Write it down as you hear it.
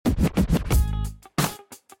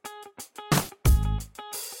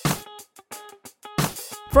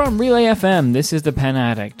From Relay FM, this is The Pen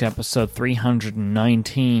Addict, episode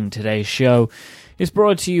 319. Today's show is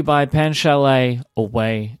brought to you by Pen Chalet,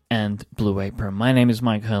 Away, and Blue Apron. My name is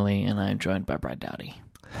Myke Hurley, and I'm joined by Brad Dowdy.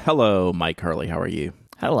 Hello, Myke Hurley. How are you?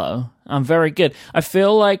 Hello. I'm very good. I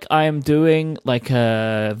feel like I am doing like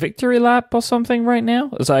a victory lap or something right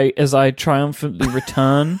now as I triumphantly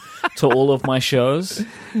return to all of my shows.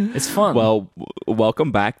 It's fun. Well,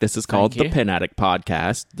 welcome back. This is called the Pen Addict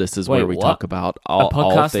Podcast. This is where we talk about a podcast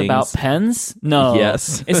all things about pens. No,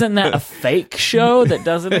 yes, isn't that a fake show that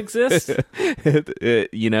doesn't exist?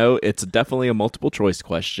 It's definitely a multiple choice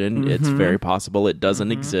question. It's very possible it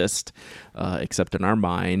doesn't exist, except in our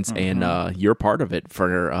minds, and you're part of it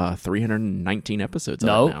for 319 episodes.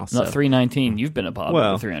 No, now, so. Not 319. You've been a part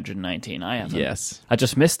of 319. I haven't. Yes, I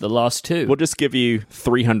just missed the last two. We'll just give you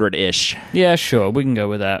 300-ish. Yeah, sure. We can go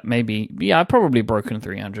with that. Maybe. Yeah, I've probably broken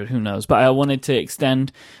 300. Who knows? But I wanted to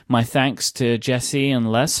extend my thanks to Jesse and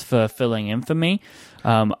Les for filling in for me.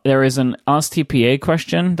 There is an Ask TPA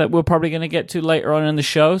question that we're probably going to get to later on in the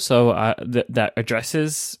show, so that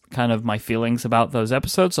addresses kind of my feelings about those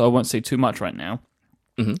episodes, so I won't say too much right now.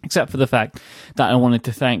 Except for the fact that I wanted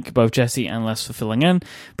to thank both Jesse and Les for filling in.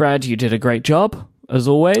 Brad, you did a great job, as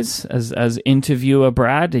always, as interviewer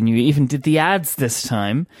Brad, and you even did the ads this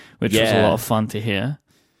time, which was a lot of fun to hear.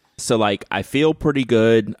 So, I feel pretty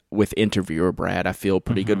good with interviewer Brad. I feel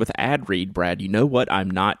pretty good with ad read Brad. You know what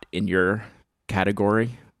I'm not in your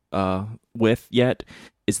category with yet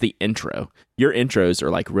is the intro. Your intros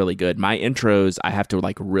are really good. My intros, I have to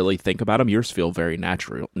really think about them. Yours feel very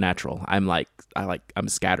natural. I'm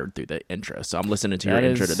scattered through the intro. So I'm listening to your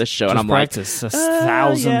intro to this show and I'm practice.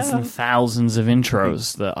 Thousands and thousands of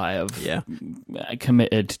intros that I have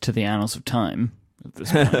committed to the annals of time at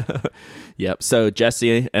this point. Yep. So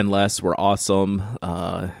Jesse and Les were awesome.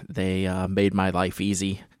 They made my life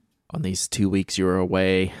easy on these 2 weeks you were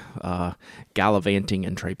away, gallivanting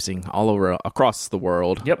and traipsing all over across the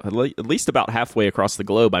world. Yep. At least about halfway across the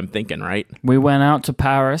globe, I'm thinking, right? We went out to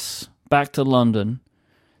Paris, back to London,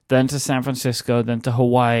 then to San Francisco, then to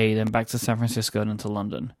Hawaii, then back to San Francisco, then to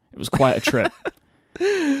London. It was quite a trip.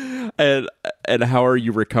 And how are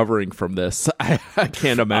you recovering from this? I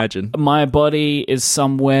can't imagine. My body is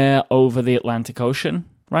somewhere over the Atlantic Ocean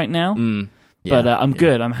right now. But I'm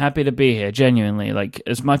good. I'm happy to be here, genuinely.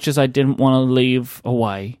 As much as I didn't want to leave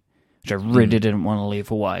Hawaii, which I really didn't want to leave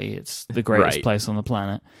Hawaii, it's the greatest place on the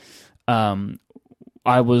planet.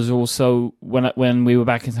 I was also, when we were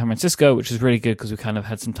back in San Francisco, which is really good because we kind of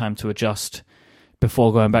had some time to adjust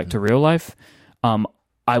before going back to real life,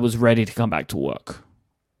 I was ready to come back to work.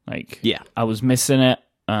 I was missing it.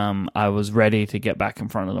 I was ready to get back in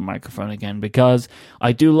front of the microphone again because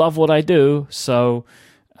I do love what I do, so...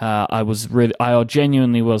 I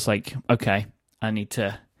genuinely was like, okay,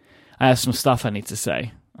 I have some stuff I need to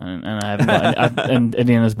say, and I haven't got, and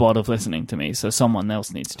Adina's bored of listening to me, so someone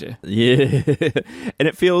else needs to. Yeah, and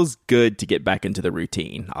it feels good to get back into the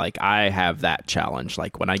routine. I have that challenge.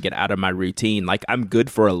 When I get out of my routine, I'm good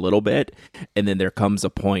for a little bit, and then there comes a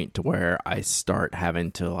point where I start having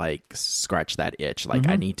to scratch that itch.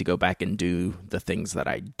 I need to go back and do the things that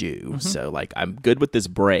I do. So I'm good with this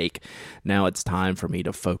break. Now it's time for me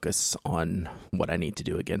to focus on what I need to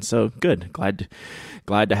do again. So good. Glad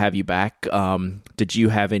to have you back. Did you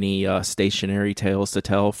have any stationary tales to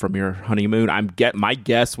tell from your honeymoon? My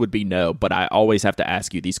guess would be no, but I always have to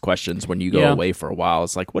ask you these questions when you go away for a while.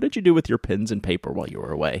 It's what did you do with your pens and paper while you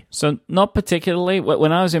were away? So not particularly.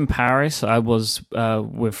 When I was in Paris, I was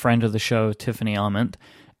with friend of the show, Tiffany Arment,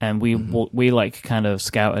 and we kind of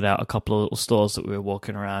scouted out a couple of little stores that we were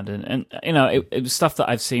walking around, and it was stuff that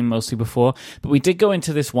I've seen mostly before. But we did go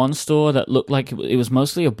into this one store that looked like it was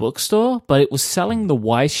mostly a bookstore, but it was selling the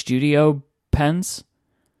Y Studio pens.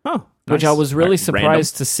 Oh, which I was really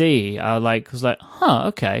surprised to see. I was like, huh,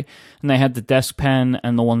 okay. And they had the desk pen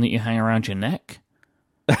and the one that you hang around your neck.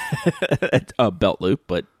 A belt loop,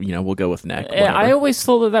 but we'll go with neck. Yeah, I always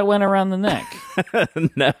thought that went around the neck.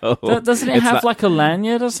 No, doesn't it have a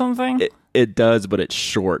lanyard or something? It does, but it's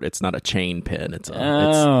short. It's not a chain pin. It's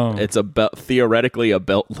a belt, theoretically a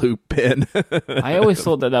belt loop pin. I always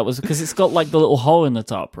thought that was because it's got the little hole in the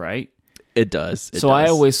top, right? It does. I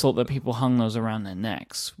always thought that people hung those around their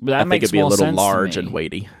necks. But I think it'd be a little large and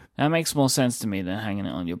weighty. That makes more sense to me than hanging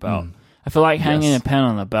it on your belt. I feel like hanging a pen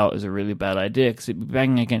on the belt is a really bad idea because it'd be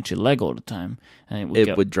banging against your leg all the time, and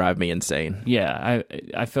it would drive me insane. Yeah,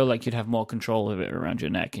 I feel like you'd have more control of it around your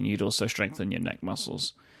neck, and you'd also strengthen your neck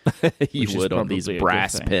muscles. You would on these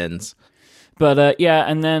brass pins. But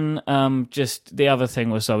and then just the other thing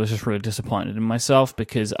was I was just really disappointed in myself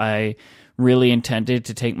because I really intended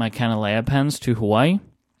to take my Kanilea Pens to Hawaii.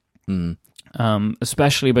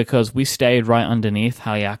 especially because we stayed right underneath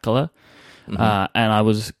Haleakala,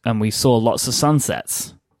 and we saw lots of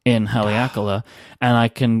sunsets in Haleakala, and I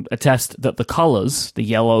can attest that the colors, the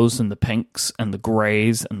yellows and the pinks and the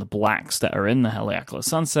grays and the blacks that are in the Haleakala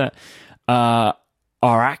sunset are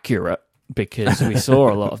accurate, because we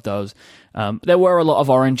saw a lot of those. There were a lot of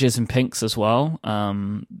oranges and pinks as well,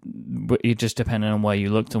 but it just depended on where you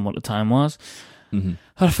looked and what the time was.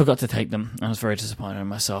 I forgot to take them. I was very disappointed in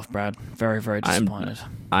myself, Brad. Very, very disappointed.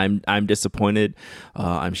 I'm disappointed.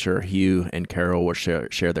 I'm sure Hugh and Carol will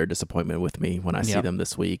share their disappointment with me when I see them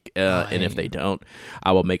this week. And if they don't,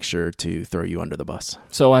 I will make sure to throw you under the bus.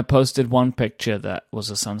 So I posted one picture that was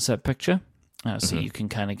a sunset picture, so you can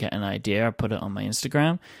kind of get an idea. I put it on my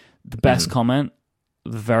Instagram. The best comment,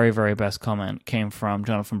 the very, very best comment, came from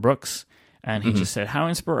Jonathan Brooks. And he just said, "How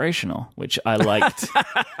inspirational," which I liked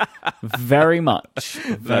very much.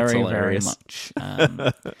 Very, very much.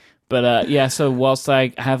 So whilst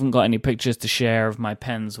I haven't got any pictures to share of my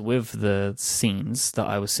pens with the scenes that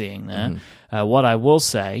I was seeing there, what I will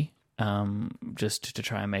say, just to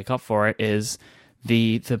try and make up for it, is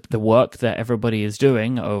the work that everybody is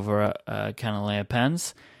doing over at Kanilea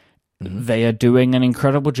Pens. They are doing an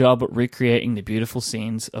incredible job at recreating the beautiful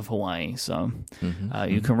scenes of Hawaii. So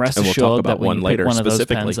you can rest assured that when you pick one of those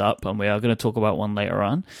pens up, and we are going to talk about one later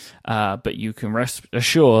on, but you can rest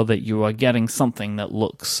assured that you are getting something that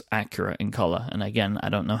looks accurate in color. And again, I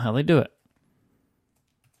don't know how they do it.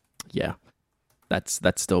 Yeah, that's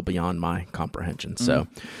still beyond my comprehension. So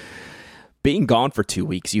being gone for 2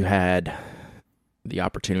 weeks, you had the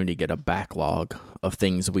opportunity to get a backlog of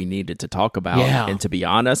things we needed to talk about. Yeah. And to be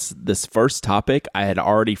honest, this first topic I had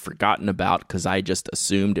already forgotten about because I just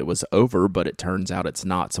assumed it was over, but it turns out it's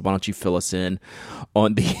not. So why don't you fill us in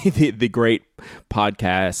on the great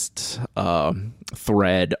podcast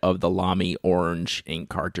thread of the Lamy Orange ink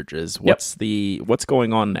cartridges. What's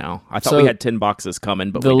going on now? I thought we had 10 boxes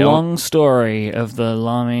coming, but we don't. The long story of the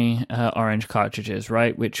Lamy Orange cartridges,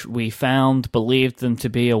 right, which we believed them to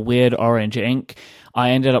be a weird orange ink.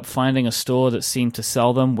 I ended up finding a store that seemed to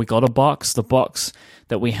sell them. We got a box. The box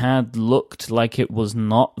that we had looked like it was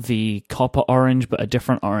not the copper orange, but a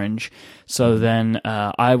different orange. So then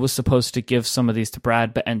I was supposed to give some of these to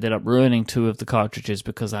Brad, but ended up ruining 2 of the cartridges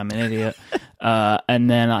because I'm an idiot. And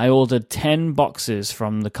then I ordered 10 boxes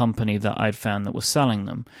from the company that I'd found that was selling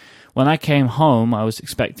them. When I came home, I was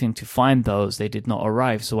expecting to find those. They did not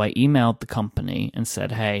arrive. So I emailed the company and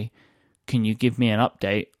said, "Hey, can you give me an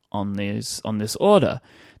update on this order?"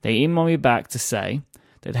 They emailed me back to say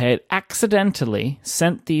that they had accidentally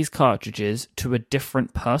sent these cartridges to a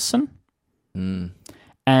different person.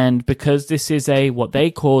 And because this is what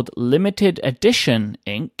they called limited edition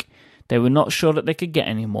ink, they were not sure that they could get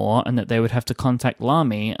any more and that they would have to contact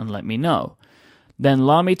Lamy and let me know. Then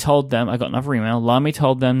Lamy told them, I got another email, Lamy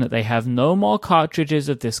told them that they have no more cartridges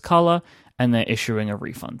of this color and they're issuing a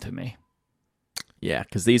refund to me. Yeah,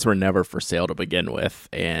 because these were never for sale to begin with,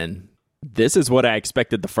 and this is what I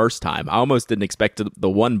expected the first time. I almost didn't expect the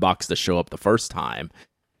one box to show up the first time,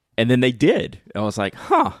 and then they did. I was like,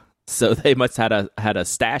 huh. So they must had a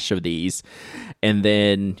stash of these, and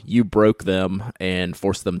then you broke them and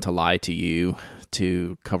forced them to lie to you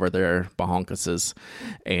to cover their bahonkuses,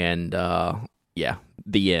 and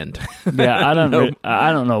the end. Yeah, I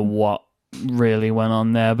don't know what really went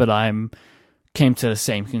on there, but came to the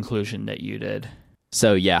same conclusion that you did.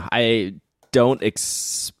 So yeah, I don't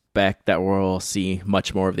expect that we'll see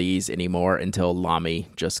much more of these anymore until Lamy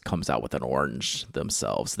just comes out with an orange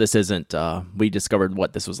themselves. This isn't, we discovered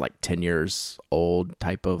this was like 10 years old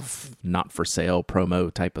type of not for sale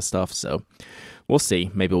promo type of stuff. So we'll see.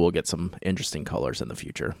 Maybe we'll get some interesting colors in the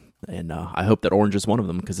future. And I hope that orange is one of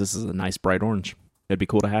them because this is a nice bright orange. It'd be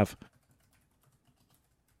cool to have.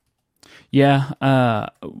 Yeah,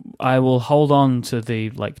 I will hold on to the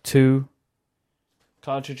 2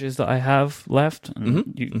 cartridges that I have left,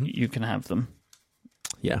 and you can have them.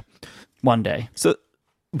 Yeah, one day. So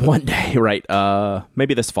one day, right?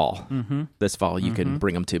 Maybe this fall. This fall, you can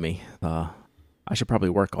bring them to me. I should probably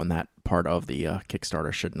work on that part of the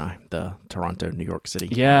Kickstarter, shouldn't I? The Toronto, New York City.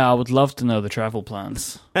 Yeah, I would love to know the travel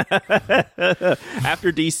plans.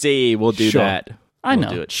 After DC, we'll do that. I know.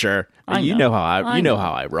 We'll do it. Sure. You know how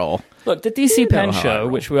I roll. Look, the DC Pen Show,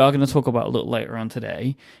 which we are going to talk about a little later on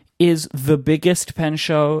today, is the biggest pen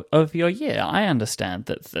show of your year. I understand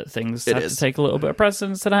that things have to take a little bit of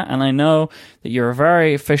precedence to that, and I know that you're a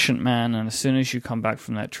very efficient man, and as soon as you come back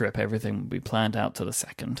from that trip, everything will be planned out to the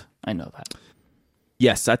second. I know that.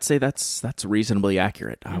 Yes, I'd say that's reasonably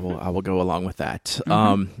accurate. I will go along with that.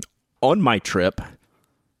 On my trip,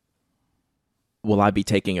 will I be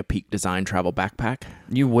taking a Peak Design travel backpack?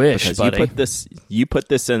 You wish, because buddy. you put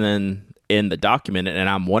this in the document, and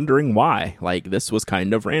I'm wondering why. Like, this was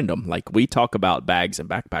kind of random. Like, we talk about bags and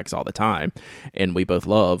backpacks all the time, and we both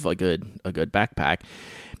love a good backpack.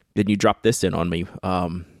 Then you drop this in on me.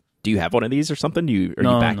 Do you have one of these or something? Are you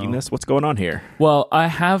backing this? What's going on here? Well, I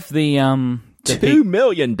have the $2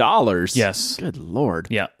 million. Yes. Good Lord.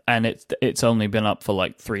 Yeah, and it's only been up for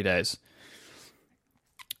like 3 days.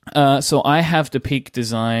 So I have the Peak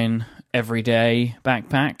Design Everyday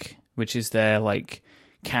backpack, which is their like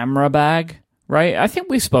camera bag, right? I think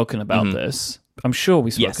we've spoken about this. I'm sure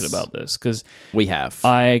we've spoken about this because we have.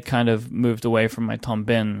 I kind of moved away from my Tom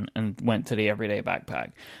Bin and went to the Everyday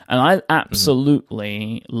backpack, and I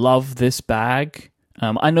absolutely love this bag.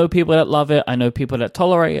 I know people that love it. I know people that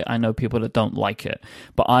tolerate it. I know people that don't like it.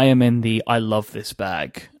 But I am in the I love this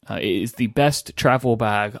bag. It is the best travel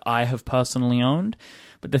bag I have personally owned.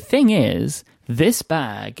 But the thing is, this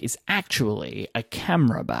bag is actually a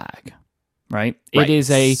camera bag, right? It is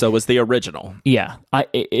so is the original. Yeah,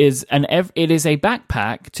 it is a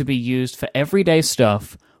backpack to be used for everyday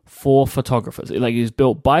stuff for photographers. Like, it was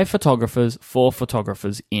built by photographers for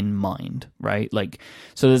photographers in mind, right? Like,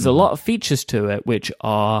 so there's a lot of features to it which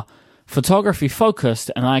are photography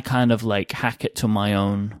focused, and I kind of like hack it to my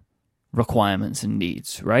own requirements and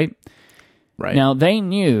needs, right? Right. Now, they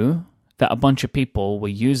knew that a bunch of people were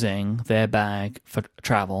using their bag for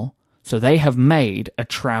travel, so they have made a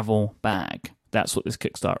travel bag. That's what this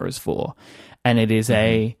Kickstarter is for. And it is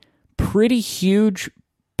a pretty huge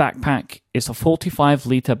backpack. It's a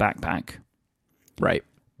 45-liter backpack. Right.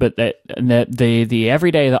 But the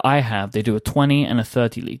everyday that I have, they do a 20 and a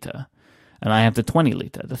 30-liter. And I have the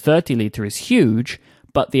 20-liter. The 30-liter is huge,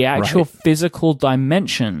 but the actual physical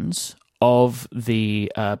dimensions of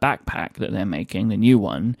the backpack that they're making, the new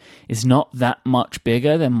one, is not that much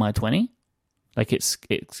bigger than my 20. Like, it's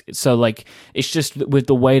so like it's just with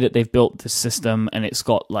the way that they've built the system, and it's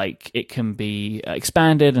got like it can be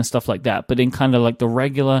expanded and stuff like that. But in kind of like the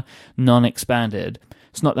regular non-expanded,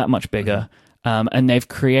 it's not that much bigger. And they've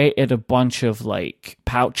created a bunch of like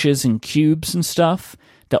pouches and cubes and stuff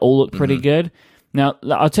that all look pretty good. Now,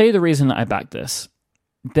 I'll tell you the reason that I backed this.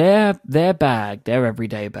 Their bag, their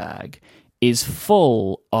everyday bag, is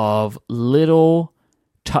full of little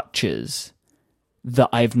touches that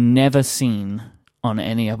I've never seen on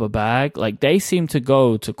any other bag. Like, they seem to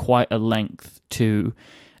go to quite a length to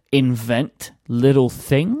invent little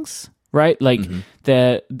things, right? Like,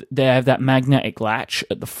 they have that magnetic latch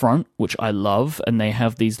at the front, which I love, and they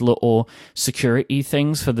have these little security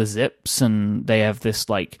things for the zips, and they have this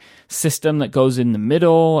like system that goes in the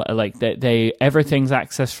middle. Like, they everything's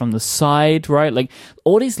accessed from the side, right? Like,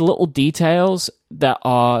 all these little details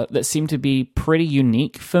that seem to be pretty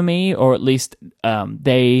unique for me, or at least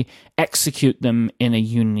they execute them in a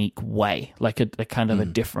unique way, like a kind of a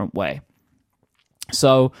different way.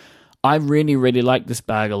 So I really, really like this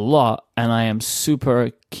bag a lot, and I am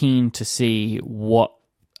super keen to see what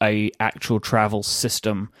a actual travel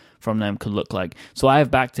system from them could look like. So I have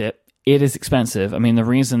backed it. It is expensive. I mean, the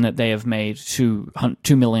reason that they have made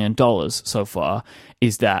 $2 million so far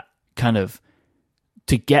is that kind of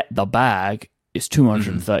to get the bag is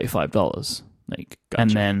 $235. Like, gotcha. And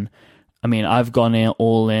then, I mean, I've gone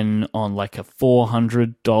all in on like a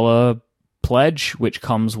 $400 pledge, which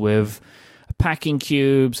comes with packing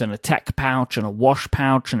cubes and a tech pouch and a wash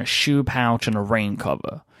pouch and a shoe pouch and a rain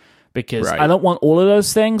cover, because I don't want all of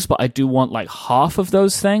those things, but I do want like half of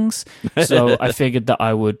those things. So I figured that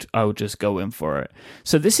I would just go in for it.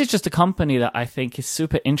 So this is just a company that I think is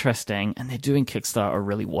super interesting, and they're doing Kickstarter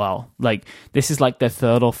really well. Like, this is like their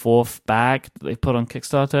third or fourth bag that they put on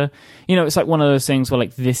Kickstarter. You know, it's like one of those things where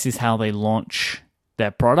like this is how they launch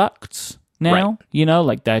their products now. You know,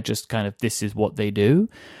 like they're just kind of, this is what they do.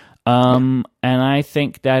 And I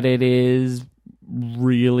think that it is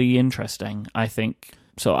really interesting. I think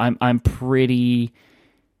so. I'm pretty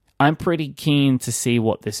keen to see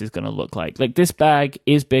what this is going to look like. Like, this bag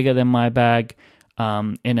is bigger than my bag,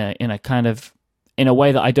 in a kind of, in a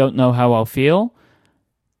way that I don't know how I'll feel,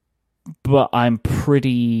 but I'm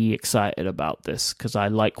pretty excited about this because I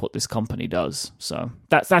like what this company does. So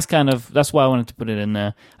that's why I wanted to put it in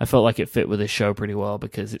there. I felt like it fit with this show pretty well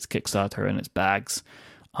because it's Kickstarter and it's bags.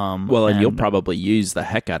 And you'll probably use the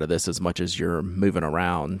heck out of this as much as you're moving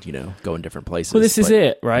around, you know, going different places. Well, this is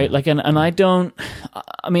it, right? Like, and I don't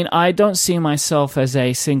see myself as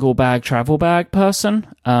a single bag travel bag person.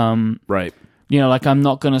 Right. You know, like, I'm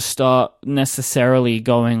not going to start necessarily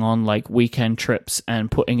going on like weekend trips and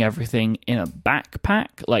putting everything in a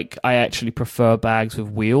backpack. Like, I actually prefer bags with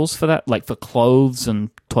wheels for that, like for clothes and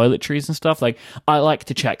toiletries and stuff. Like, I like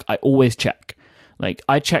to check. I always check. Like,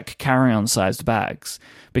 I check carry-on sized bags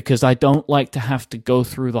because I don't like to have to go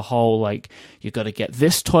through the whole, like, you got to get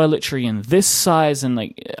this toiletry in this size, and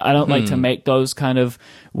like, I don't like to make those kind of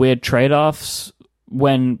weird trade-offs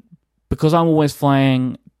because I'm always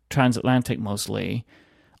flying transatlantic mostly.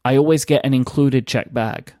 I always get an included check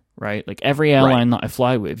bag, right? Like, every airline that I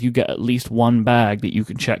fly with, you get at least one bag that you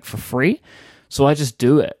can check for free. So I just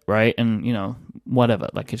do it, right? And, you know, whatever.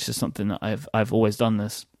 Like, it's just something that I've always done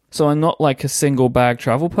this. So I'm not like a single bag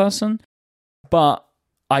travel person, but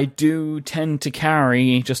I do tend to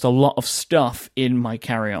carry just a lot of stuff in my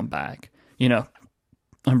carry-on bag. You know,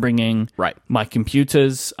 I'm bringing my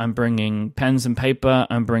computers, I'm bringing pens and paper,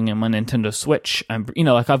 I'm bringing my Nintendo Switch. I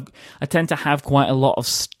tend to have quite a lot of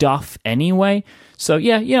stuff anyway. So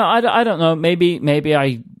yeah, you know, I don't know. Maybe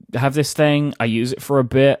I have this thing, I use it for a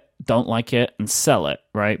bit, don't like it, and sell it,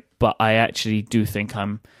 right? But I actually do think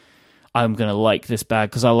I'm gonna like this bag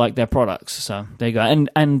because I like their products. So there you go.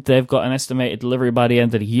 And they've got an estimated delivery by the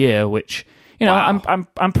end of the year, which, you know,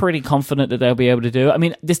 I'm pretty confident that they'll be able to do. I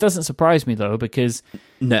mean, this doesn't surprise me though, because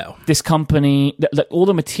this company, like, all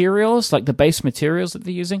the materials, like the base materials that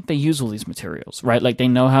they're using, they use all these materials, right? Like, they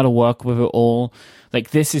know how to work with it all.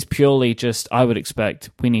 Like, this is purely just, I would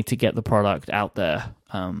expect we need to get the product out there,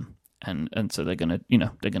 and so they're gonna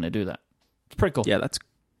do that. It's pretty cool. Yeah,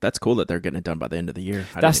 that's cool that they're getting it done by the end of the year.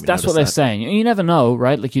 That's what they're saying. You never know,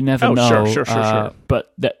 right? Like, you never know. Sure.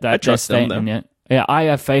 But I trust them, though. Yeah, I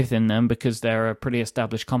have faith in them because they're a pretty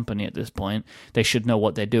established company at this point. They should know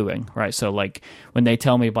what they're doing, right? So, like, when they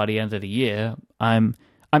tell me by the end of the year, I'm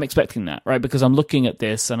expecting that, right? Because I'm looking at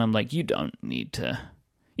this and I'm like, you don't need to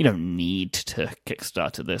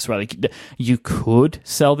Kickstarter this, right? Like, you could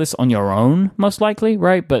sell this on your own, most likely,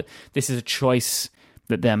 right? But this is a choice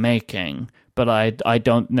that they're making. But I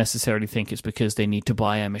don't necessarily think it's because they need to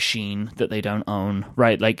buy a machine that they don't own,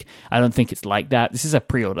 right? Like, I don't think it's like that. This is a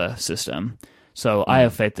pre-order system. So I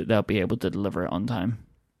have faith that they'll be able to deliver it on time.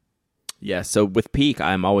 Yeah, so with Peak,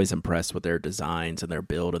 I'm always impressed with their designs and their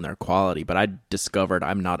build and their quality, but I discovered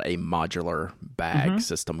I'm not a modular bag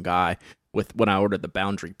system guy. When I ordered the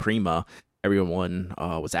Boundary Prima, everyone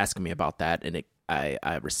was asking me about that, and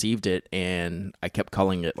I received it, and I kept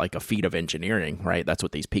calling it like a feat of engineering, right? That's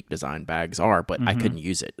what these Peak design bags are, but I couldn't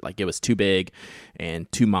use it. Like, it was too big and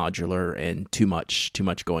too modular and too much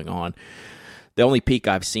going on. The only Peak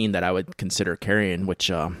I've seen that I would consider carrying, which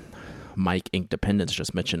Myke Ink Dependence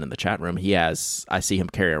just mentioned in the chat room, I see him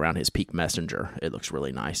carry around his Peak Messenger. It looks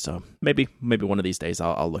really nice. So maybe one of these days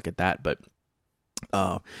I'll look at that. But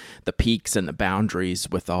the Peaks and the Boundaries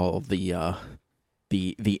with all the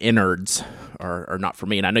innards are not for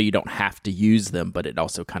me. And I know you don't have to use them, but it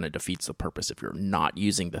also kind of defeats the purpose if you're not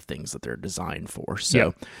using the things that they're designed for.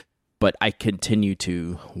 So, but I continue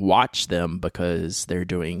to watch them because they're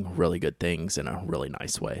doing really good things in a really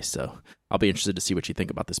nice way. So I'll be interested to see what you think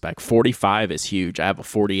about this bag. 45 is huge. I have a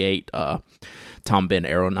 48 Tom Ben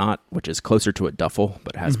Aeronaut, which is closer to a duffel,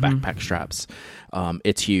 but has backpack straps.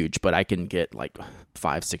 It's huge, but I can get like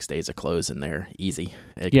 5-6 days of clothes in there easy.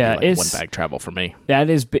 It can be like one bag travel for me.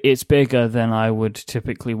 It's bigger than I would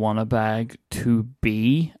typically want a bag to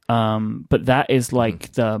be, but that is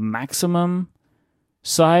like the maximum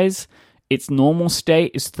size. Its normal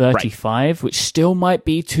state is 35, which still might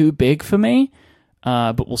be too big for me,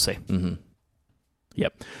 but we'll see.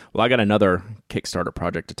 Yep. Well, I got another Kickstarter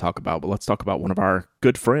project to talk about, but let's talk about one of our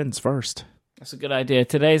good friends first. That's a good idea.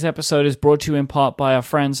 Today's episode is brought to you in part by our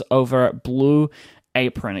friends over at Blue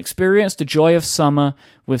Apron. Experience the joy of summer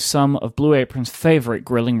with some of Blue Apron's favorite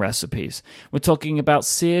grilling recipes. We're talking about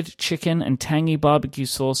seared chicken and tangy barbecue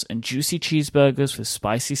sauce and juicy cheeseburgers with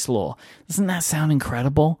spicy slaw. Doesn't that sound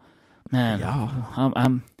incredible? Man,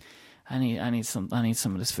 yeah. I need some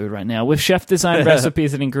of this food right now. With chef-designed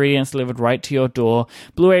recipes and ingredients delivered right to your door,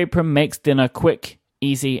 Blue Apron makes dinner quick,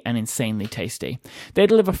 easy, and insanely tasty. They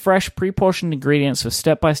deliver fresh, pre-portioned ingredients with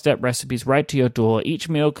step-by-step recipes right to your door. Each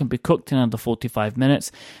meal can be cooked in under 45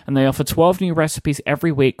 minutes, and they offer 12 new recipes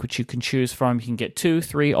every week, which you can choose from. You can get 2,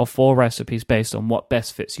 3, or 4 recipes based on what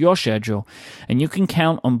best fits your schedule, and you can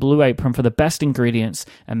count on Blue Apron for the best ingredients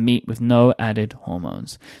and meat with no added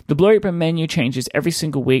hormones. The Blue Apron menu changes every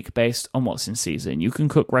single week based on what's in season. You can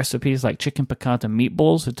cook recipes like chicken piccata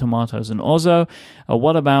meatballs with tomatoes and orzo, or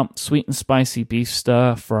what about sweet and spicy beef stir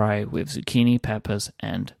fry with zucchini, peppers,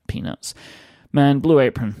 and peanuts. Man, Blue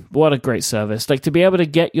Apron, what a great service. Like, to be able to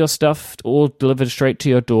get your stuff all delivered straight to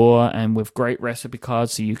your door and with great recipe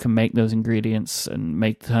cards so you can make those ingredients and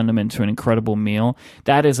turn them into an incredible meal,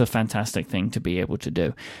 that is a fantastic thing to be able to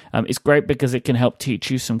do. It's great because it can help teach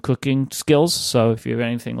you some cooking skills. So if you're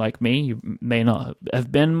anything like me, you may not have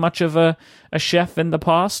been much of a chef in the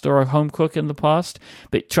past or a home cook in the past,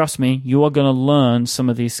 but trust me, you are going to learn some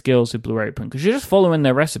of these skills with Blue Apron because you're just following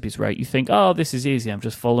their recipes, right? You think, oh, this is easy. I'm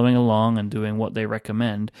just following along and doing what they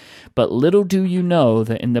recommend. But little do you know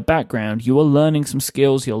that in the background, you are learning some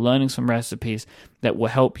skills, you're learning some recipes that will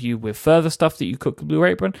help you with further stuff that you cook with Blue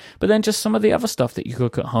Apron, but then just some of the other stuff that you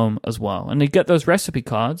cook at home as well. And you get those recipe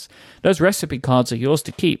cards. Those recipe cards are yours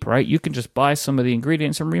to keep, right? You can just buy some of the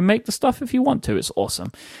ingredients and remake the stuff if you want to. It's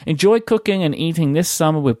awesome. Enjoy cooking and eating this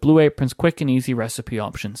summer with Blue Apron's quick and easy recipe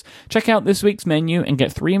options. Check out this week's menu and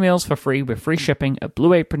get 3 meals for free with free shipping at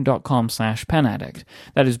blueapron.com/penaddict.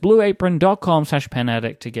 That is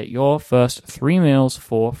blueapron.com/penaddict to get your first 3 meals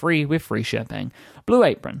for free with free shipping. Blue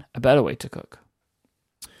Apron, a better way to cook.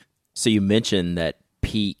 So you mentioned that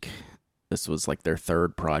Peak, this was like their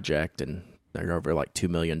third project, and they're over like $2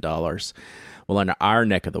 million. Well, in our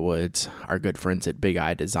neck of the woods, our good friends at Big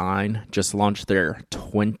Eye Design just launched their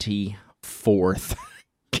 24th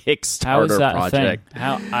Kickstarter project.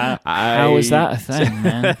 How is that a thing,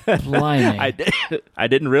 man? Blimey. I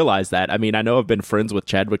didn't realize that. I mean, I know I've been friends with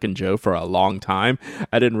Chadwick and Joe for a long time.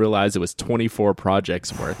 I didn't realize it was 24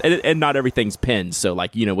 projects worth. And not everything's pinned, so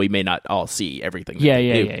like, you know, we may not all see everything.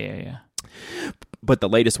 Yeah. But the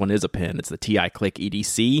latest one is a pin. It's the TI Click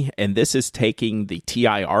EDC, and this is taking the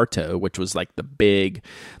TI Arto, which was like the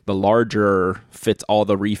larger, fits all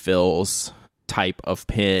the refills type of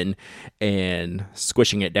pin, and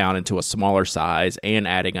squishing it down into a smaller size and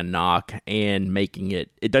adding a knock and making it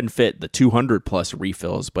doesn't fit the 200 plus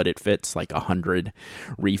refills, but it fits like 100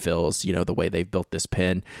 refills, you know, the way they've built this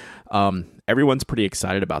pin. Everyone's pretty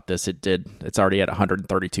excited about this. It's already at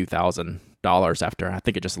 $132,000 after, I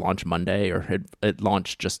think it just launched Monday, or it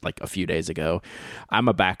launched just like a few days ago. I'm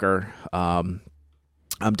a backer.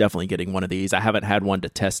 I'm definitely getting one of these. I haven't had one to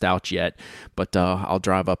test out yet, but I'll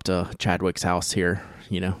drive up to Chadwick's house here,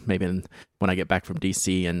 you know, maybe when I get back from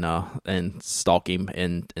DC and stalk him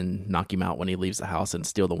and knock him out when he leaves the house and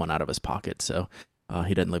steal the one out of his pocket. So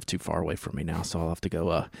he doesn't live too far away from me now, so I'll have to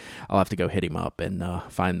go hit him up and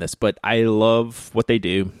find this. But I love what they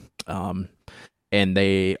do, and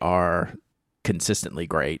they are consistently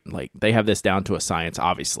great. Like, they have this down to a science,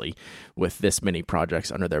 obviously, with this many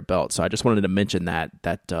projects under their belt. So I just wanted to mention that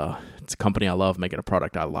it's a company I love, making a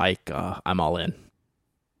product I like. I'm all in.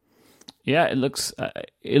 Yeah, it looks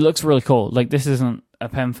really cool. Like, this isn't a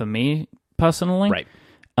pen for me personally, right?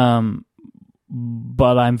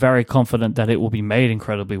 But I'm very confident that it will be made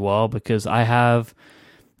incredibly well, because I have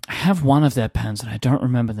one of their pens and I don't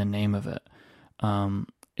remember the name of it.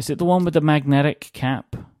 Is it the one with the magnetic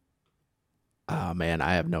cap? Oh, man,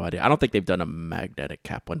 I have no idea. I don't think they've done a magnetic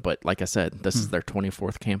cap one, but like I said, this is their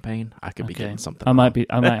 24th campaign. I could be getting something. I might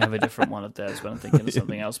have a different one of theirs, but I'm thinking of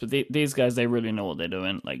something else. But these guys, they really know what they're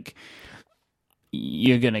doing. Like,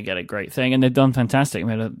 you're going to get a great thing. And they've done fantastic.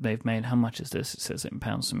 They've made, how much is this? It says it in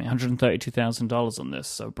pounds to me. $132,000 on this.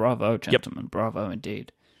 So bravo, gentlemen. Yep. Bravo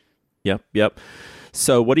indeed. Yep.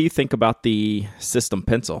 So what do you think about the system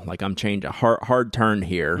pencil? Like, I'm changing a hard turn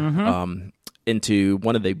here. Mm-hmm. Into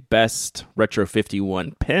one of the best Retro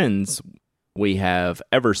 51 pens we have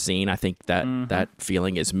ever seen. I think that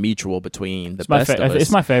feeling is mutual between the best of us.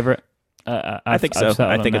 It's my favorite. I think so.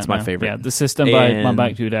 I think it's my favorite. Yeah, the system by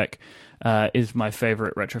Myke Dudek is my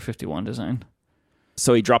favorite Retro 51 design.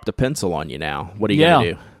 So he dropped a pencil on you now. What are you going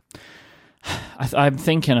to do? I'm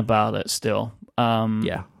thinking about it still. I'm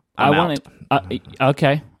out.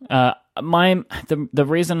 Okay. The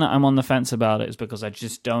reason I'm on the fence about it is because I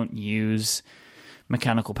just don't use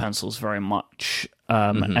mechanical pencils very much,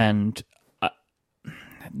 and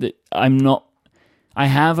I'm not. I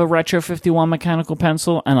have a Retro 51 mechanical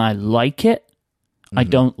pencil, and I like it. Mm-hmm. I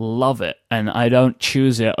don't love it, and I don't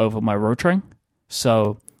choose it over my Rotring.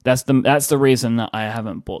 So that's the reason that I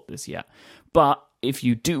haven't bought this yet. But if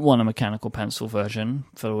you do want a mechanical pencil version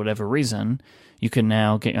for whatever reason, you can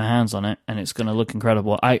now get your hands on it, and it's going to look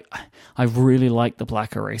incredible. I really like the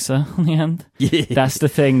black eraser on the end. Yeah. That's the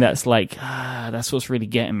thing that's like, that's what's really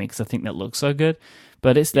getting me, because I think that looks so good.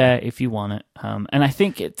 But it's there if you want it. And I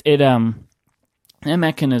think their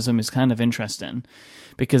mechanism is kind of interesting,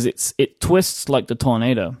 because it twists like the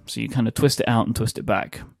tornado. So you kind of twist it out and twist it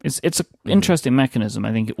back. It's an interesting mechanism.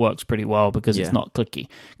 I think it works pretty well because it's not clicky.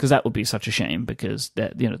 Because that would be such a shame, because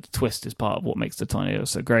the twist is part of what makes the tornado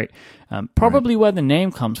so great. Probably where the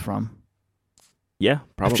name comes from. Yeah,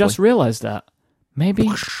 probably. I've just realized that. Maybe.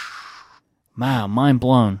 Wow, mind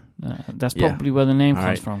blown. That's probably where the name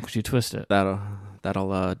comes from, because you twist it.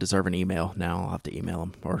 That'll deserve an email now. I'll have to email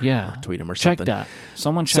him or tweet him or check something. That.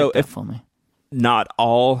 Someone check that for me. Not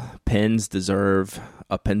all pens deserve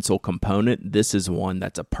a pencil component. This is one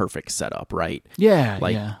that's a perfect setup, right? Yeah,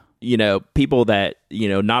 people that,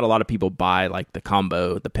 not a lot of people buy like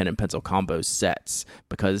the pen and pencil combo sets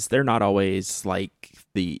because they're not always like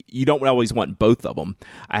you don't always want both of them.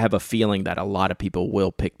 I have a feeling that a lot of people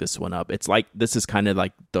will pick this one up. It's like, this is kind of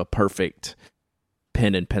like the perfect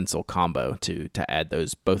pen and pencil combo to add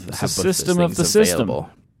those both. It's have a both system those of the things available.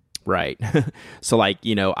 system. Right. So like,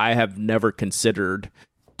 I have never considered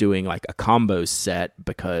doing like a combo set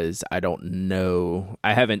because I don't know.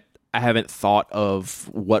 I haven't thought of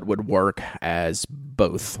what would work as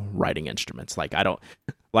both writing instruments. Like I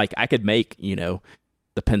could make,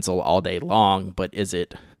 the pencil all day long, but is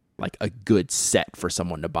it like a good set for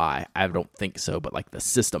someone to buy? I don't think so, but like the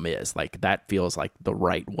system is like, that feels like the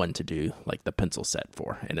right one to do like the pencil set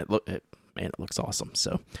for. And it looks awesome.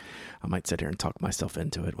 So I might sit here and talk myself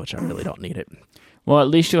into it, which I really don't need it. Well, at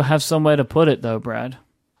least you'll have somewhere to put it though, Brad.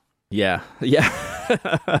 Yeah.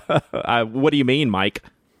 What do you mean, Myke?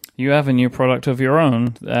 You have a new product of your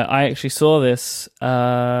own. I actually saw this in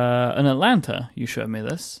Atlanta. You showed me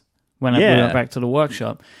this when we went back to the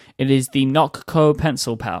workshop. It is the Nocco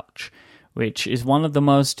pencil pouch, which is one of the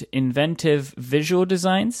most inventive visual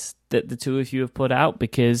designs that the two of you have put out,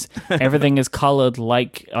 because everything is colored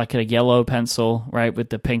like a yellow pencil, right, with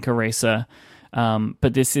the pink eraser.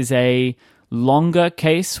 But this is a longer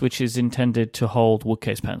case, which is intended to hold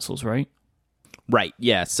woodcase pencils, right? Right,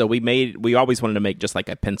 yeah. So we always wanted to make just like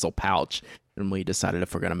a pencil pouch, and we decided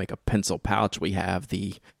if we're going to make a pencil pouch, we have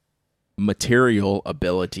the material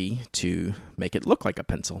ability to make it look like a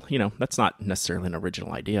pencil. That's not necessarily an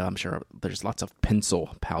original idea. I'm sure there's lots of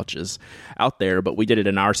pencil pouches out there, but we did it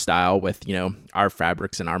in our style with, our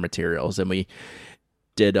fabrics and our materials, and we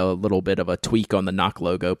did a little bit of a tweak on the Knock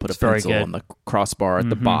logo, put a pencil on the crossbar at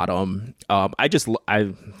the bottom. I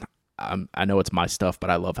know it's my stuff,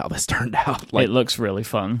 but I love how this turned out. It looks really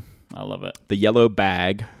fun. I love it. The yellow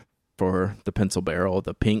bag for the pencil barrel,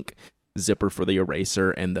 the pink zipper for the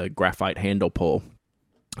eraser, and the graphite handle pull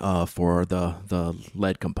for the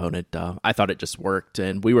lead component. I thought it just worked,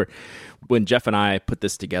 and when Jeff and I put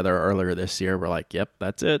this together earlier this year, we're like, yep,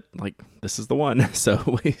 that's it, like this is the one.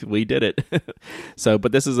 So we did it.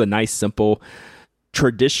 But this is a nice, simple,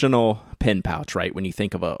 traditional pen pouch, right? When you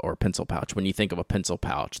think of pencil pouch, when you think of a pencil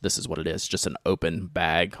pouch, this is what it is. Just an open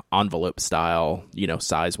bag, envelope style,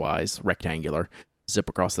 size wise, rectangular, zip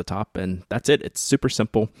across the top, and that's it. It's super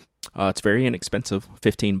simple. It's very inexpensive,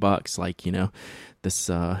 $15. Like, this,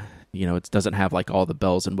 it doesn't have like all the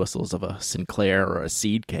bells and whistles of a Sinclair or a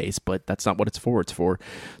Seed case, but that's not what it's for. It's for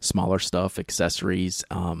smaller stuff, accessories,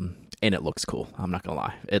 and it looks cool. I'm not gonna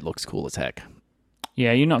lie, it looks cool as heck.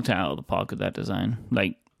 Yeah, you knocked it out of the park with that design.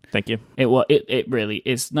 Like, thank you. It really,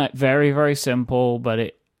 it's not very, very simple, but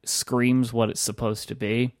it screams what it's supposed to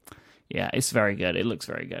be. Yeah, it's very good. It looks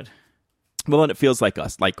very good. Well, and it feels like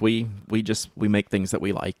us. Like we make things that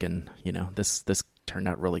we like, and this turned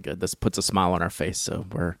out really good. This puts a smile on our face, so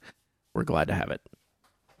we're glad to have it.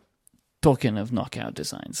 Talking of knockout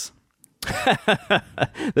designs,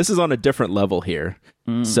 this is on a different level here.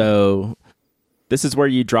 So this is where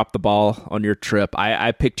you drop the ball on your trip.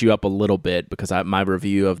 I picked you up a little bit because my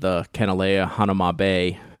review of the Kanilea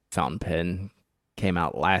Hanamabe fountain pen came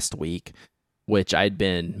out last week, which I'd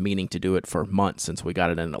been meaning to do it for months since we got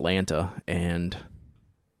it in Atlanta. And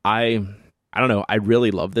I don't know, I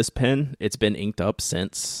really love this pen. It's been inked up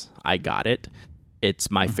since I got it.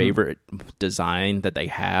 It's my favorite design that they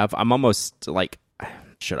have. I'm almost like,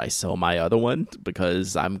 should I sell my other one?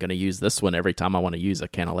 Because I'm going to use this one every time I want to use a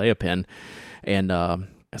Kanilea pen. And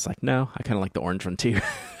it's like, no, I kind of like the orange one too.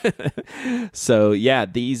 So yeah,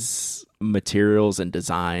 these materials and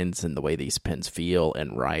designs and the way these pens feel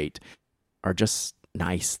and write are just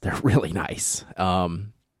nice. They're really nice.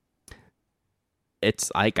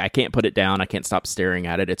 It's like, I can't put it down. I can't stop staring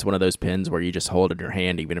at it. It's one of those pens where you just hold it in your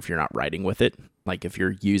hand even if you're not writing with it. Like if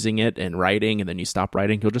you're using it and writing and then you stop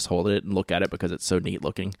writing, you'll just hold it and look at it because it's so neat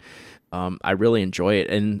looking. I really enjoy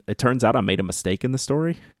it. And it turns out I made a mistake in the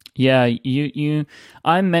story. Yeah,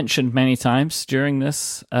 I mentioned many times during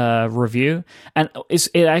this review, and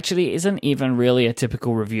it actually isn't even really a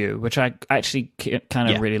typical review, which I actually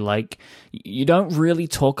kind of really like. You don't really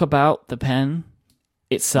talk about the pen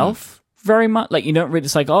itself very much. Like, you don't really,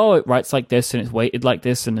 it's like, oh, it writes like this, and it's weighted like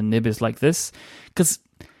this, and the nib is like this. Because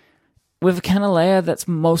with a Kanilea, that's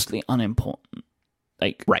mostly unimportant.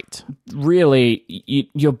 Like, right. Really,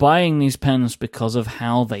 you're buying these pens because of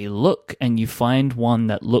how they look, and you find one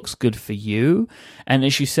that looks good for you. And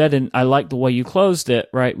as you said, and I like the way you closed it,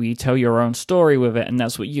 right, where you tell your own story with it, and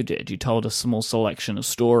that's what you did. You told a small selection of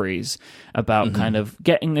stories about kind of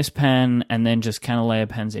getting this pen, and then just Kanilea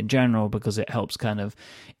pens in general, because it helps kind of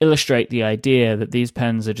illustrate the idea that these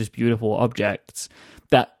pens are just beautiful objects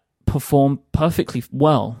that perform perfectly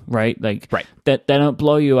well, right? Like, that they don't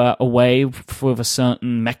blow you away with a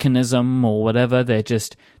certain mechanism or whatever. They're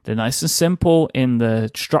nice and simple in the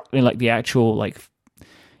structure, like the actual, like,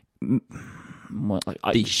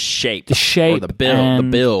 the shape, or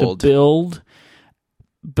the build,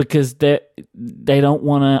 because they don't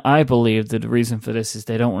want to. I believe that the reason for this is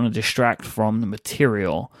they don't want to distract from the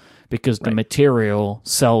material, because the material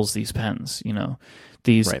sells these pens, you know.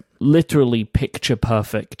 These literally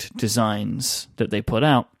picture-perfect designs that they put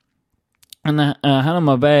out. And the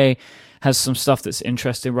Hanama Bay has some stuff that's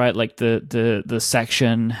interesting, right? Like the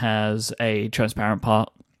section has a transparent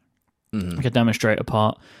part, like a demonstrator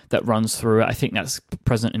part that runs through it. I think that's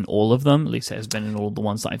present in all of them. At least it has been in all the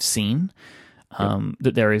ones that I've seen.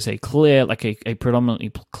 That there is a clear, like a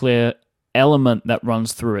predominantly clear element that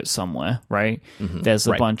runs through it somewhere, right? There's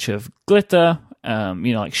a bunch of glitter,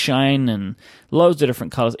 like shine and loads of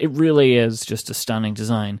different colors. It really is just a stunning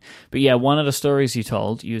design. But yeah, one of the stories you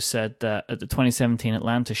told, you said that at the 2017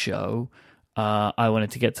 Atlanta show, I wanted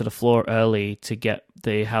to get to the floor early to get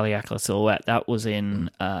the Haleakala silhouette. That was in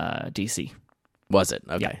DC. Was it?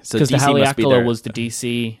 Okay. Yeah, so because the Haleakala was the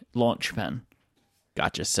DC launch pen.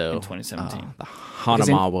 Gotcha. So in 2017, the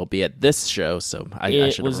Hanama will be at this show. So I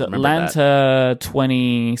should was remember Atlanta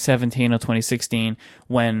 2017 or 2016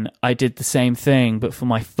 when I did the same thing, but for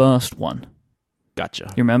my first one. Gotcha.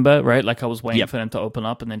 You remember, right? Like I was waiting for them to open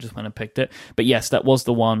up and then just went and picked it. But yes, that was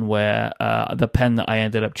the one where the pen that I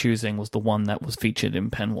ended up choosing was the one that was featured in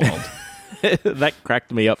Pen World. That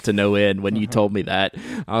cracked me up to no end when you told me that.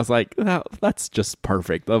 I was like, that's just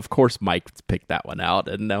perfect. Of course, Myke picked that one out,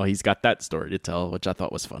 and now he's got that story to tell, which I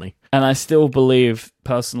thought was funny. And I still believe,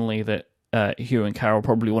 personally, that Hugh and Carol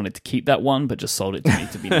probably wanted to keep that one, but just sold it to me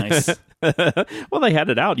to be nice. Well, they had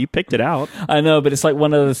it out. You picked it out. I know, but it's like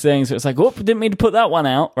one of those things where it's like, whoop, didn't mean to put that one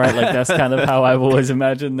out, right? Like, that's kind of how I've always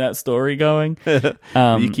imagined that story going.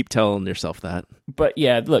 You keep telling yourself that. But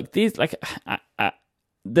yeah, look, these, like,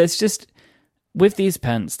 there's just... With these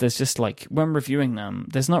pens, there's just like, when reviewing them,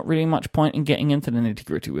 there's not really much point in getting into the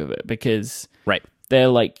nitty-gritty with it, because they're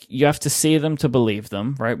like, you have to see them to believe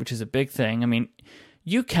them, right? Which is a big thing. I mean,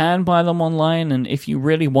 you can buy them online, and if you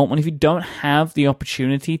really want one, if you don't have the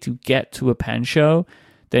opportunity to get to a pen show,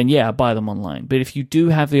 then yeah, buy them online. But if you do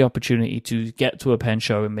have the opportunity to get to a pen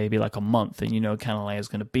show in maybe like a month, and you know Kanilea is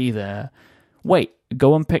going to be there, wait,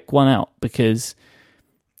 go and pick one out, because...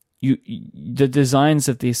 the designs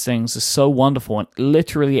of these things are so wonderful, and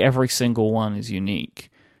literally every single one is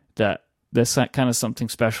unique, that there's that kind of something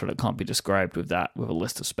special that can't be described with a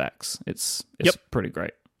list of specs. It's pretty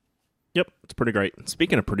great. Yep, it's pretty great.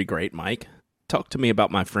 Speaking of pretty great, Myke, talk to me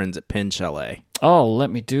about my friends at Pen Chalet. Oh, let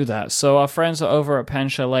me do that. So our friends over at Pen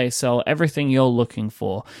Chalet sell everything you're looking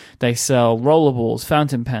for. They sell rollerballs,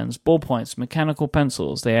 fountain pens, ballpoints, mechanical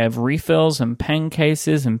pencils. They have refills and pen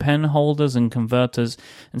cases and pen holders and converters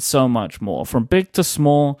and so much more. From big to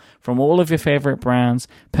small, from all of your favorite brands,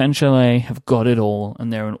 Pen Chalet have got it all,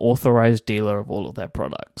 and they're an authorized dealer of all of their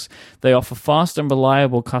products. They offer fast and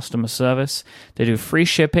reliable customer service. They do free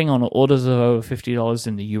shipping on orders of over $50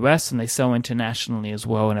 in the US, and they sell internationally as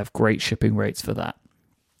well and have great shipping rates for that.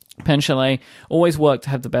 Pen Chalet always work to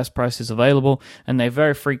have the best prices available, and they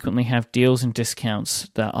very frequently have deals and discounts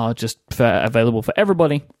that are just available for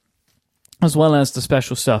everybody, as well as the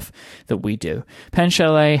special stuff that we do. Pen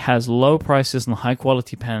Chalet has low prices and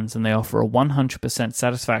high-quality pens, and they offer a 100%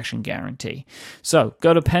 satisfaction guarantee. So,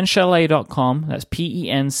 go to penchalet.com, that's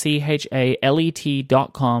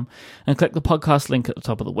penchalet.com, and click the podcast link at the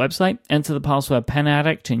top of the website. Enter the password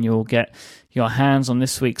PenAddict, and you'll get your hands on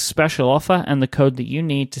this week's special offer and the code that you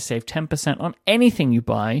need to save 10% on anything you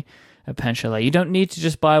buy at Pen Chalet. You don't need to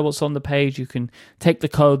just buy what's on the page. You can take the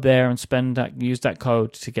code there and use that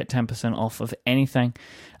code to get 10% off of anything.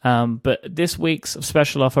 But this week's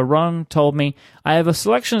special offer, Ron told me, I have a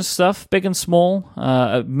selection of stuff, big and small,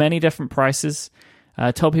 at many different prices.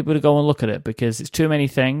 Tell people to go and look at it, because it's too many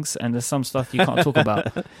things, and there's some stuff you can't talk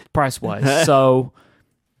about price-wise. So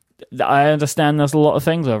I understand there's a lot of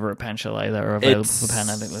things over at Pen Chalet that are available for Pen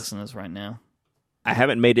Addict listeners right now. I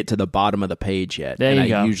haven't made it to the bottom of the page yet. There you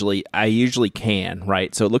go. I usually can,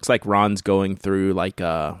 right? So it looks like Ron's going through like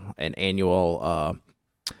an annual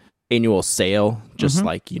annual sale, just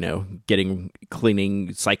like, you know,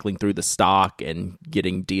 cycling through the stock and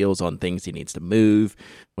getting deals on things he needs to move,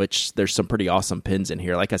 which there's some pretty awesome pins in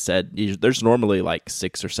here. Like I said, there's normally like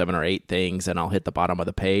 6 or 7 or 8 things, and I'll hit the bottom of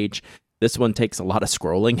the page. This one takes a lot of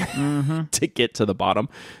scrolling to get to the bottom,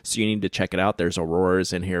 so you need to check it out. There's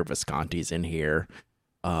Auroras in here, Visconti's in here,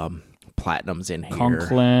 Platinum's in here,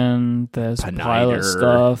 Conklin, there's Pilot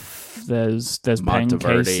stuff, there's pen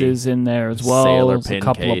cases in there as well, Sailor there's a pen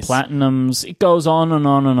couple case. of Platinums. It goes on and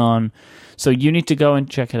on and on. So you need to go and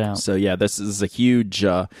check it out. So yeah, this is a huge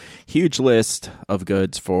list of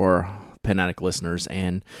goods for Pen Addict listeners,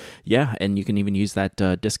 and yeah, and you can even use that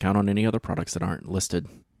discount on any other products that aren't listed.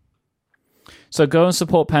 So go and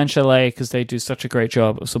support Pen Chalet because they do such a great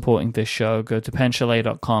job of supporting this show. Go to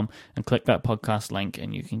penchalet.com and click that podcast link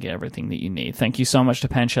and you can get everything that you need. Thank you so much to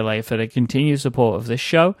Pen Chalet for the continued support of this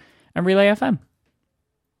show and Relay FM.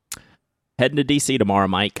 Heading to DC tomorrow,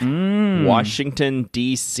 Myke. Washington,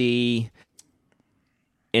 DC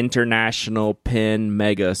International Pen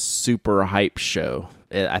Mega Super Hype Show.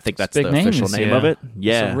 I think that's the official name of it.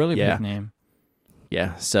 Yeah. It's a really big name.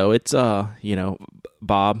 Yeah, so it's you know,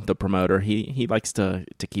 Bob, the promoter, he likes to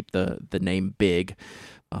keep the name big,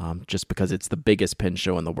 just because it's the biggest pen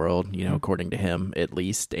show in the world, you know, according to him at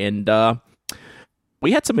least. And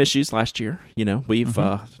we had some issues last year, you know. We've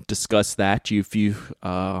discussed that. If you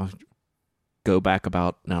go back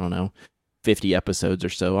about, I don't know, 50 episodes or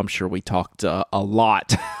so, I'm sure we talked a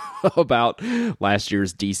lot about last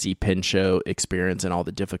year's DC Pen Show experience and all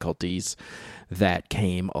the difficulties that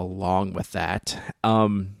came along with that.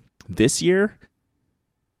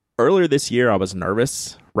 Earlier this year, I was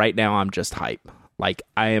nervous. Right now, I'm just hype. Like,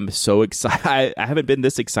 I am so excited. I haven't been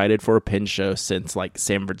this excited for a pen show since, like,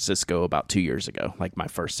 San Francisco about 2 years ago, like my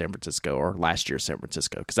first San Francisco or last year's San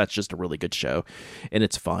Francisco, because that's just a really good show, and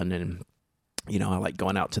it's fun, and, you know, I like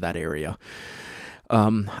going out to that area.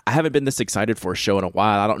 I haven't been this excited for a show in a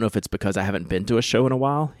while. I don't know if it's because I haven't been to a show in a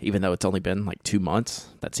while, even though it's only been like 2 months.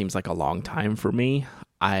 That seems like a long time for me.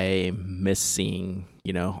 I miss seeing,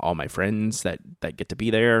 you know, all my friends that get to be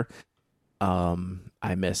there.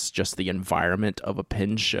 I miss just the environment of a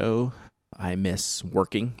pen show. I miss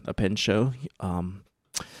working a pen show.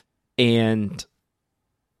 And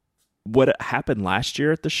what happened last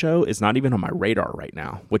year at the show is not even on my radar right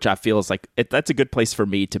now, which I feel is like that's a good place for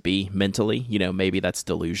me to be mentally. You know, maybe that's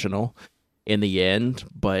delusional in the end,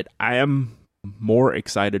 but I am more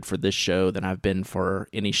excited for this show than I've been for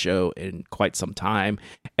any show in quite some time.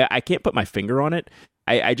 I can't put my finger on it.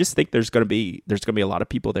 I just think there's gonna be a lot of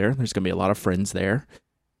people there. There's gonna be a lot of friends there,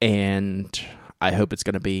 and I hope it's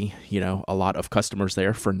gonna be, you know, a lot of customers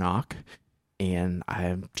there for Knock, and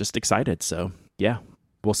I'm just excited. So yeah.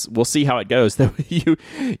 We'll see how it goes.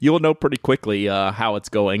 You'll know pretty quickly how it's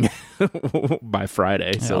going by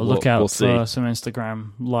Friday. Yeah, so look out we'll for see. some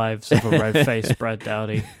Instagram lives of a red-faced Brad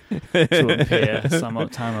Dowdy to appear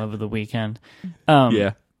sometime over the weekend.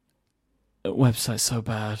 Yeah, the website's so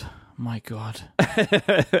bad. My God,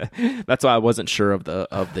 that's why I wasn't sure of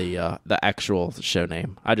the actual show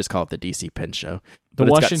name. I just call it the DC Pen Show. The But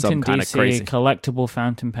it's got Washington some kind of DC crazy. Collectible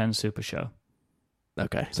Fountain Pen Super Show.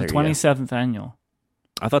 Okay, It's the 27th annual.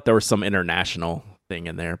 I thought there was some international thing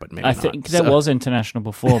in there, but maybe I not. think there was international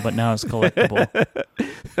before, but now it's collectible.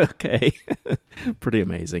 Okay, pretty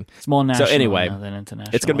amazing. It's more national So anyway, now than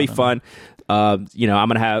international. it's going to be fun. You know, I'm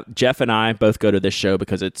going to have Jeff and I both go to this show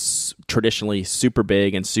because it's traditionally super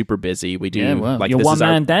big and super busy. We do like you're one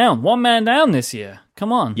man down this year.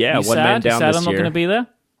 Come on, Yeah, you one man down you sad this I'm not year. going to be there.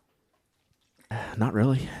 Not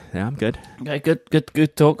really. Yeah, I'm good. Okay,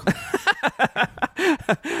 good talk.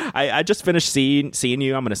 I just finished seeing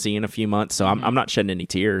you. I'm going to see you in a few months, so I'm not shedding any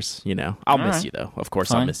tears. You know, I'll miss you though. Of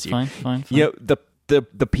course, I'll miss you. Fine. You know,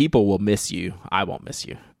 the people will miss you. I won't miss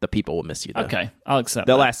you. The people will miss you though. Okay, I'll accept.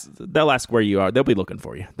 They'll that. ask where you are. They'll be looking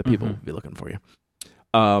for you. The people will be looking for you.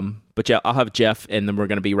 But yeah, I'll have Jeff, and then we're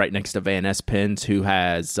going to be right next to Van S Pens, who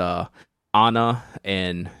has Anna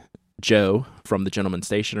and Joe from the Gentleman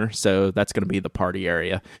Stationer. So that's going to be the party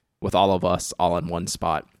area with all of us all in one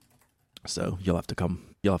spot. So you'll have to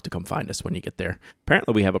come find us when you get there.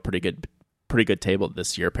 Apparently we have a pretty good table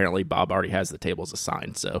this year. Apparently Bob already has the tables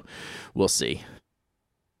assigned, so we'll see.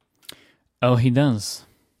 Oh, he does.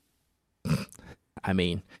 I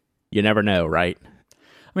mean, you never know, right?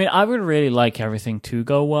 I mean, I would really like everything to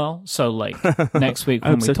go well. So, like, next week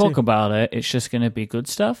when we talk about it, it's just going to be good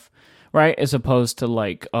stuff, right? As opposed to,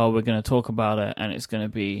 like, oh, we're going to talk about it, and it's going to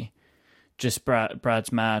be just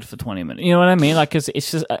Brad's mad for 20 minutes. You know what I mean? Like, it's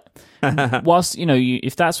just, whilst, you know,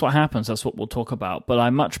 if that's what happens, that's what we'll talk about. But I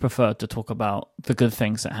much prefer to talk about the good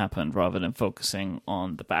things that happened rather than focusing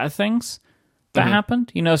on the bad things. that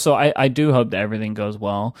happened, so I do hope that everything goes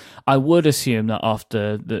well. I would assume that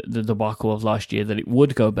after the debacle of last year that it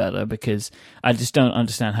would go better, because I just don't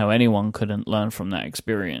understand how anyone couldn't learn from that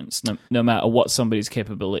experience. No matter what somebody's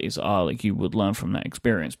capabilities are, like, you would learn from that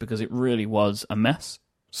experience, because it really was a mess.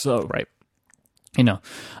 So, right.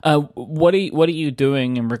 What are you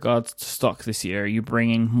doing in regards to stock this year? Are you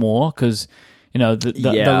bringing more? Because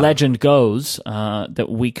the legend goes that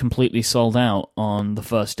we completely sold out on the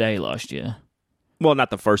first day last year. Well,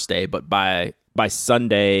 not the first day, but by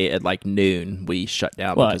Sunday at like noon, we shut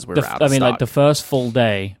down because we were out of stock. Like the first full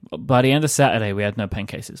day, by the end of Saturday, we had no pen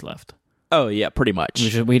cases left. Oh yeah, pretty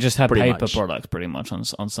much. We just had paper products pretty much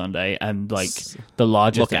on Sunday, and like the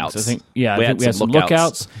larger lookouts. things. I think we had some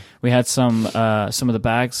lookouts. We had some of the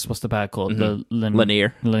bags. What's the bag called? The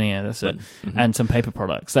Linear. That's it. And some paper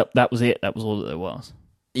products. That was it. That was all that there was.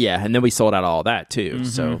 Yeah, and then we sold out all that too.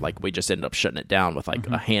 So like we just ended up shutting it down with like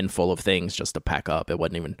a handful of things just to pack up. It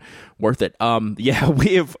wasn't even worth it. Yeah,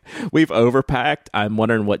 we've overpacked. I'm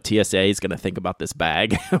wondering what TSA is going to think about this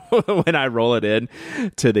bag when I roll it in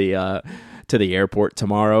to the airport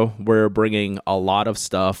tomorrow. We're bringing a lot of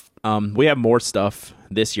stuff. We have more stuff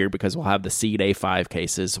this year because we'll have the Seed A5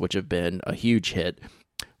 cases, which have been a huge hit.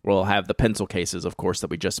 We'll have the pencil cases, of course, that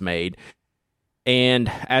we just made. And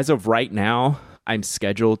as of right now, I'm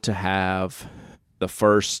scheduled to have the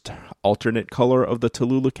first alternate color of the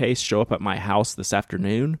Tallulah case show up at my house this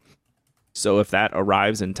afternoon. So if that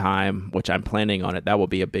arrives in time, which I'm planning on it, that will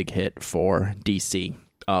be a big hit for DC.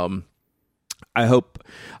 I hope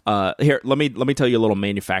here. Let me tell you a little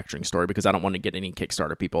manufacturing story, because I don't want to get any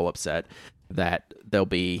Kickstarter people upset that there'll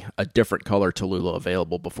be a different color Tallulah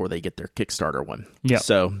available before they get their Kickstarter one. Yeah.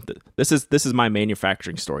 So this is my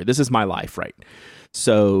manufacturing story. This is my life, right?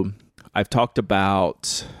 So I've talked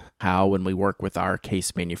about how when we work with our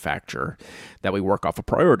case manufacturer that we work off a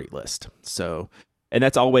priority list. So, and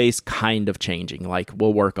that's always kind of changing. Like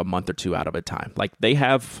we'll work a month or two out of a time. Like they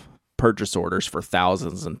have purchase orders for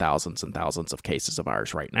thousands and thousands and thousands of cases of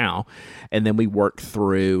ours right now. And then we work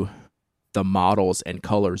through the models and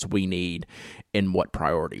colors we need in what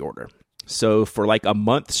priority order. So for like a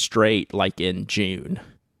month straight, like in June,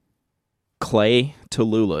 clay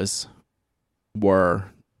Tallulahs were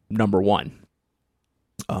number one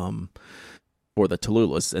for the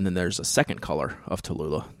Tallulahs. And then there's a second color of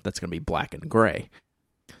Tallulah that's going to be black and gray.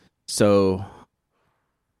 So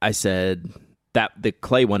I said that the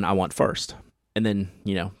clay one I want first. And then,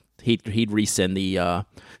 he'd resend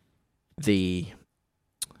the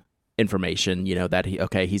information,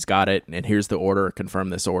 that he's got it, and here's the order, confirm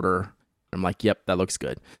this order. I'm like, yep, that looks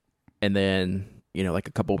good. And then, like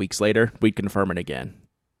a couple weeks later, we'd confirm it again.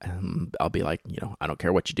 And I'll be like, I don't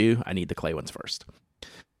care what you do, I need the clay ones first.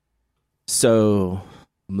 So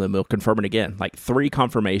then we'll confirm it again, like 3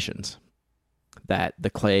 confirmations that the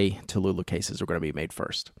clay Tallulah cases are going to be made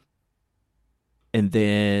first. And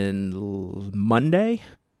then Monday,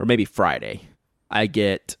 or maybe Friday, I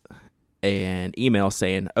get an email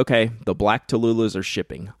saying, okay, the black Tallulahs are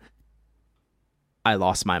shipping. I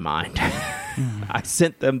lost my mind. I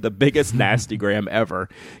sent them the biggest nastygram ever,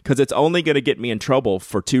 because it's only going to get me in trouble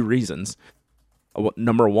for 2 reasons.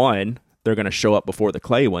 Number 1, they're going to show up before the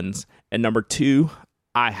clay ones. And number 2,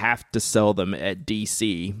 I have to sell them at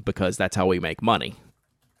DC because that's how we make money.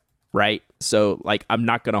 Right? So, like, I'm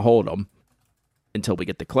not going to hold them until we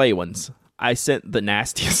get the clay ones. I sent the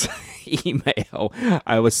nastiest email.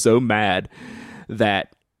 I was so mad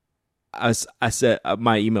that I said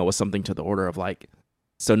my email was something to the order of like,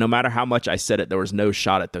 so no matter how much I said it, there was no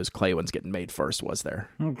shot at those clay ones getting made first, was there?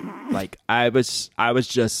 Like I was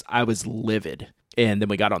livid. And then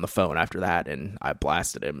we got on the phone after that and I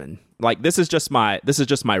blasted him, and like this is just my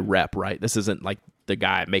rep, right? This isn't like the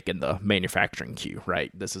guy making the manufacturing queue,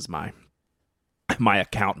 right? This is my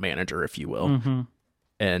account manager, if you will.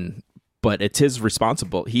 But it's his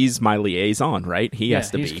responsible. He's my liaison, right?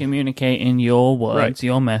 He's communicating your words,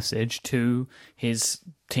 your message to his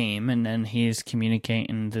team, and then he's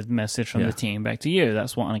communicating the message from the team back to you.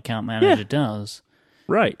 That's what an account manager does.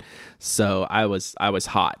 Right. So I was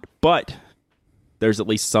hot, but there's at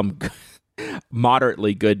least some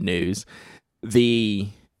moderately good news. The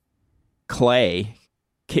clay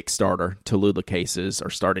Kickstarter Tallulah cases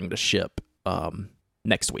are starting to ship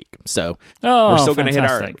next week. So we're still going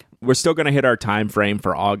to hit our time frame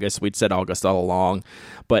for August. We'd said August all along,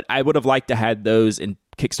 but I would have liked to had those in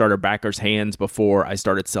Kickstarter backers' hands before I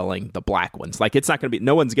started selling the black ones. Like it's not going to be,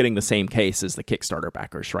 no one's getting the same case as the Kickstarter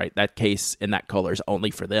backers, right? That case in that color is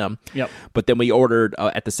only for them. Yep. But then we ordered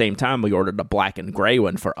at the same time, we ordered a black and gray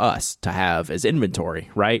one for us to have as inventory,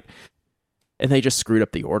 right? And they just screwed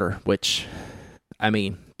up the order, which I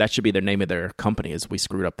mean, that should be the name of their company is We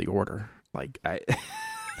Screwed Up the Order. Like,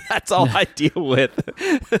 that's all I deal with.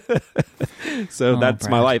 So that's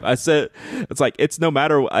my life. I said, it's like, it's no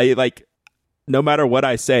matter what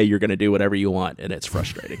I say, you're going to do whatever you want. And it's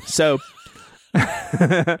frustrating. So,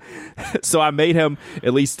 so I made him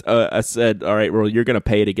at least, I said, all right, well, you're going to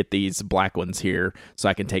pay to get these black ones here so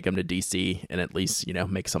I can take them to DC and at least,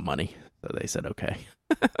 make some money. So they said, okay.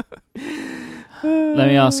 Let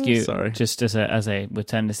me ask you, just as we'll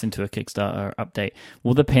turn this into a Kickstarter update,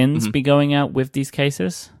 will the pins be going out with these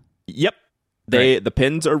cases? Yep. The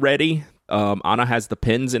pins are ready. Anna has the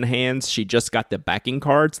pins in hands. She just got the backing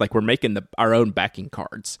cards. Like, we're making our own backing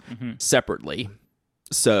cards separately.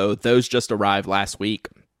 So those just arrived last week.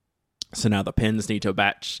 So now the pins need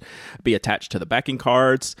to be attached to the backing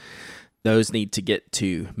cards. Those need to get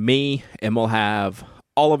to me, and we'll have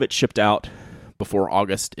all of it shipped out before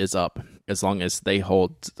August is up, as long as they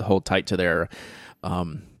hold tight to their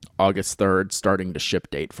August 3rd starting to ship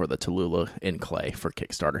date for the Tallulah in clay for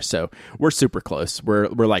Kickstarter. So we're super close. We're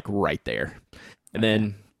like right there. And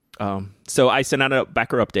then so I sent out a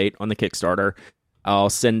backer update on the Kickstarter.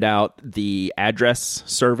 I'll send out the address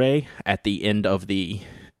survey at the end of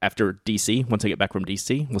after DC. Once I get back from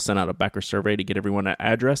DC, we'll send out a backer survey to get everyone an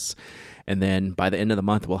address. And then by the end of the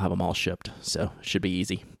month, we'll have them all shipped. So it should be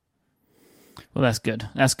easy. Well, that's good.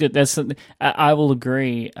 That's good. I will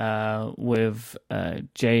agree with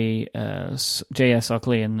J.S.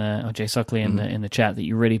 Ockley in the chat that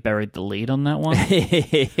you really buried the lead on that one.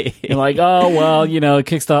 You're like, oh well,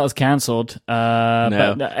 Kickstarter's cancelled.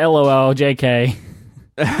 No. But LOL, JK.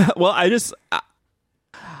 Well,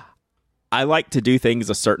 I like to do things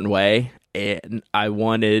a certain way, and I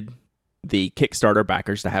wanted the Kickstarter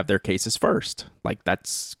backers to have their cases first. Like,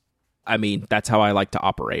 that's how I like to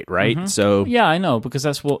operate, right? Mm-hmm. So yeah, I know, because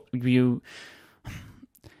that's what we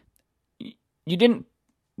didn't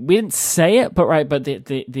say it, but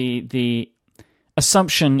the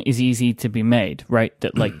assumption is easy to be made, right?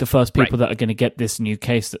 That like the first people that are going to get this new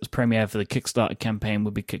case that was premiered for the Kickstarter campaign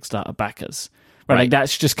would be Kickstarter backers, right? Like,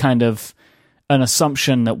 that's just kind of an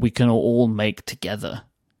assumption that we can all make together.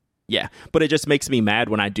 Yeah, but it just makes me mad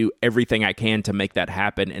when I do everything I can to make that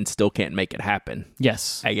happen and still can't make it happen.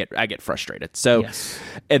 Yes. I get frustrated. So,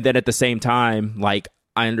 And then at the same time, like,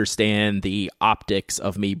 I understand the optics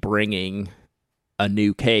of me bringing a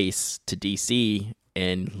new case to DC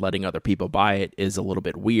and letting other people buy it is a little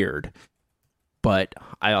bit weird. But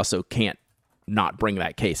I also can't not bring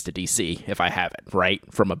that case to DC if I have it, right?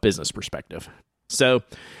 From a business perspective. So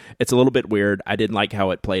it's a little bit weird. I didn't like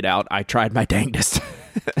how it played out. I tried my dangest.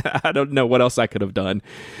 I don't know what else I could have done,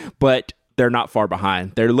 but they're not far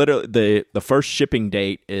behind. They're literally the first shipping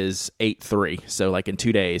date is 8/3. So like in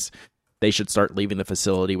 2 days, they should start leaving the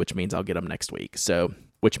facility, which means I'll get them next week. So,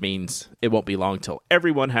 which means it won't be long till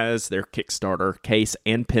everyone has their Kickstarter case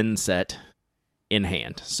and pin set in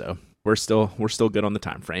hand. So we're still good on the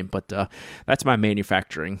time frame, but that's my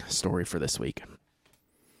manufacturing story for this week.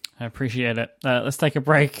 I appreciate it. Let's take a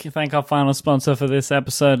break. Thank our final sponsor for this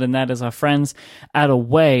episode, and that is our friends at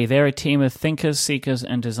Away. They're a team of thinkers, seekers,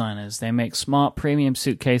 and designers. They make smart premium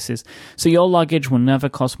suitcases so your luggage will never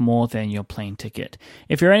cost more than your plane ticket.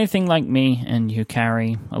 If you're anything like me and you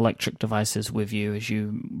carry electric devices with you as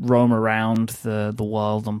you roam around the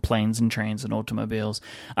world on planes and trains and automobiles,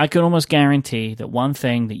 I can almost guarantee that one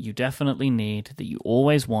thing that you definitely need, that you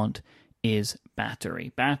always want, is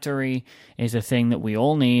battery. Battery is a thing that we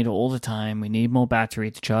all need all the time. We need more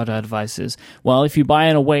battery to charge our devices. Well, if you buy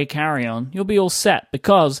an Away carry-on, you'll be all set,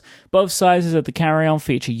 because both sizes of the carry-on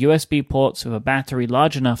feature USB ports with a battery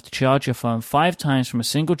large enough to charge your phone 5 times from a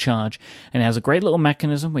single charge, and it has a great little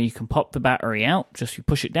mechanism where you can pop the battery out. Just you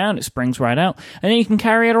push it down, it springs right out, and then you can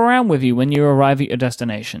carry it around with you when you arrive at your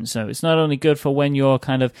destination. So it's not only good for when you're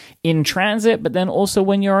kind of in transit, but then also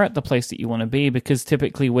when you're at the place that you want to be, because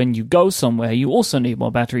typically when you go somewhere, you also need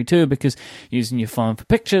more battery too, because using your phone for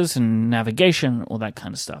pictures and navigation, all that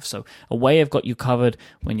kind of stuff. So Away have got you covered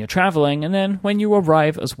when you're traveling, and then when you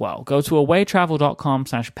arrive as well. Go to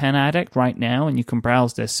awaytravel.com/penaddict right now, and you can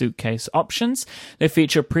browse their suitcase options. They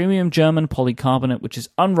feature premium German polycarbonate, which is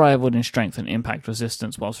unrivaled in strength and impact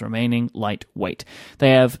resistance whilst remaining lightweight.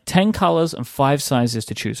 They have 10 colors and 5 sizes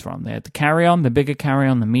to choose from. They have the carry-on, the bigger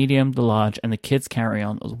carry-on, the medium, the large, and the kids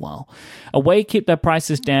carry-on as well. Away keep their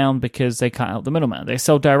prices down because because they cut out the middleman. They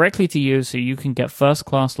sell directly to you, so you can get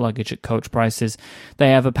first-class luggage at coach prices. They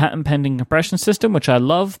have a patent-pending compression system, which I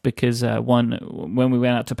love because when we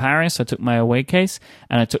went out to Paris, I took my away case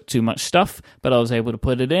and I took too much stuff, but I was able to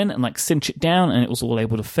put it in and like cinch it down, and it was all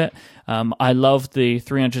able to fit. I love the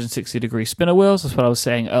 360-degree spinner wheels. That's what I was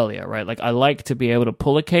saying earlier, right? Like, I like to be able to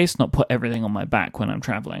pull a case, not put everything on my back when I'm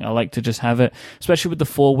traveling. I like to just have it, especially with the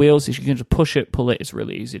 4 wheels. If you can just push it, pull it, it's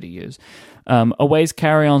really easy to use. Away's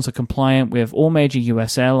carry-ons are compliant with all major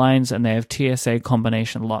US airlines, and they have TSA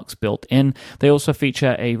combination locks built in. They also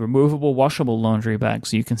feature a removable, washable laundry bag,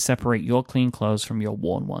 so you can separate your clean clothes from your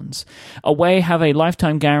worn ones. Away have a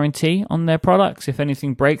lifetime guarantee on their products. If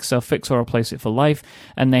anything breaks, they'll fix or replace it for life,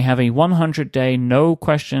 and they have a 100-day, no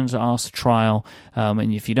questions asked trial,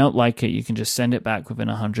 and if you don't like it, you can just send it back within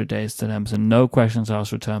 100 days to them, so no questions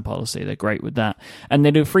asked return policy. They're great with that. And they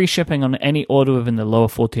do free shipping on any order within the lower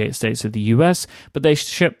 48 states of the US, but they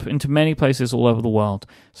ship into many places all over the world.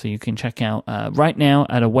 So you can check out right now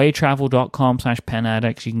at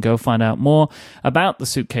awaytravel.com/penaddict. You can go find out more about the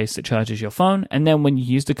suitcase that charges your phone. And then when you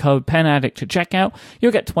use the code penaddict to checkout,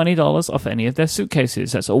 you'll get $20 off any of their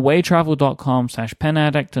suitcases. That's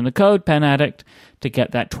awaytravel.com/penaddict and the code penaddict to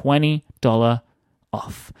get that $20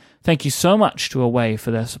 off. Thank you so much to Away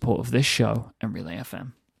for their support of this show and Relay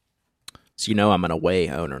FM. So you know I'm an Away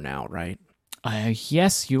owner now, right?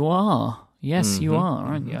 Yes, you are. Yes, you are,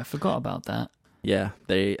 aren't you? I forgot about that. Yeah,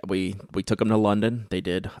 we took them to London. They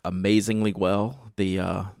did amazingly well.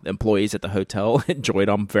 The employees at the hotel enjoyed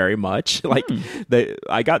them very much. Like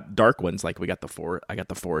I got dark ones. Like I got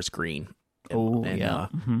the forest green. Yeah.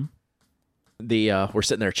 We're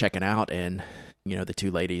sitting there checking out, and the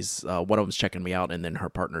 2 ladies. One of them's checking me out, and then her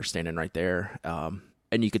partner's standing right there.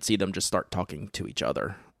 And you could see them just start talking to each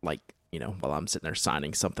other, like, while I'm sitting there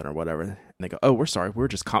signing something or whatever. And they go, "Oh, we're sorry. We're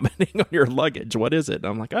just commenting on your luggage. What is it?" And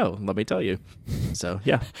I'm like, "Oh, let me tell you." So,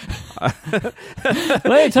 yeah. Let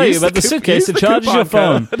me tell you about the suitcase that charges your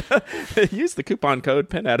phone. Use the coupon code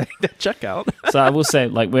penaddict at checkout. So I will say,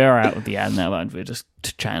 like, we're out with the ad now, and we're just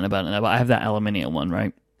chatting about it now. But I have that aluminium one,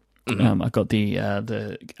 right? I got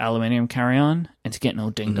the aluminium carry-on. It's getting all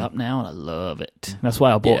dinged up now, and I love it. That's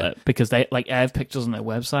why I bought it, because they I have pictures on their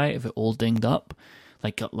website of it all dinged up.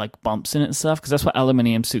 Like got like bumps in it and stuff, because that's what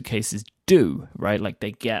aluminium suitcases do, right? Like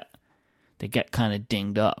they get kind of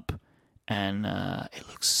dinged up, and it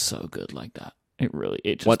looks so good like that.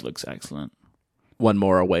 It just looks excellent. One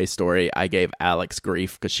more Away story. I gave Alex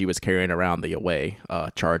grief because she was carrying around the Away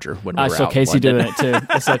charger when we were out. I saw Casey doing it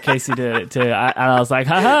too. And I was like,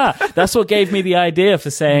 haha, that's what gave me the idea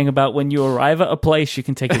for saying about when you arrive at a place, you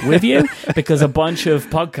can take it with you, because a bunch of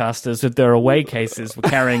podcasters with their Away cases were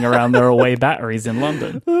carrying around their Away batteries in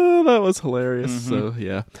London. Oh, that was hilarious. So,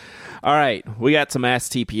 yeah. All right. We got some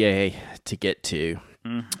Ask TPA to get to.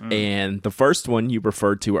 And the first one you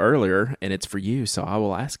referred to earlier, and it's for you, so I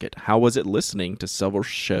will ask it. How was it listening to several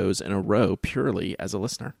shows in a row purely as a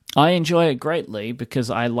listener? I enjoy it greatly because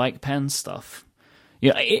I like pen stuff.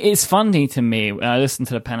 Yeah, it's funny to me when I listen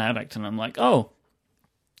to the Pen Addict and I'm like, oh,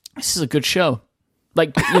 this is a good show.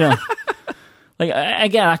 Like, like,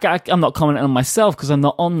 again, I'm not commenting on myself because I'm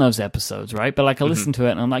not on those episodes, right? But like I listen to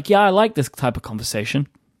it and I'm like, yeah, I like this type of conversation.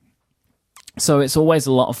 So it's always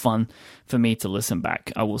a lot of fun for me to listen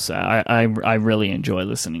back. I will say I really enjoy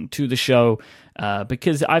listening to the show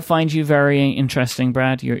because I find you very interesting,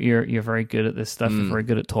 Brad. You're very good at this stuff. You're very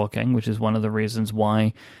good at talking, which is one of the reasons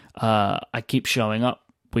why I keep showing up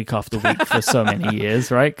week after week for so many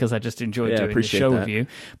years, right? Because I just enjoy doing the show with you.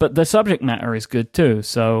 But the subject matter is good too.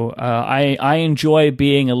 So I enjoy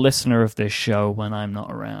being a listener of this show when I'm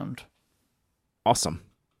not around. Awesome.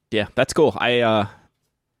 Yeah, that's cool.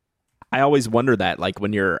 I always wonder that, like,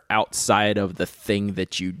 when you're outside of the thing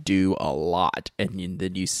that you do a lot, and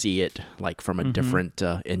then you see it, like, from a different,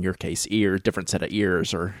 in your case, different set of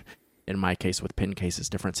ears, or in my case with pen cases,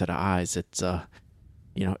 different set of eyes. It's,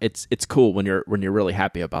 it's cool when you're really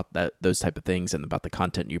happy about those type of things and about the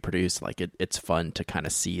content you produce. Like, it's fun to kind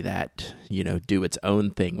of see that, do its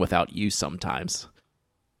own thing without you sometimes.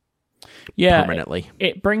 Yeah, permanently.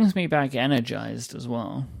 It brings me back energized as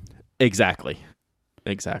well. Exactly.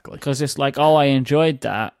 Because it's like, oh, I enjoyed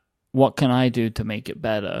that. What can I do to make it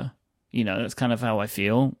better? That's kind of how I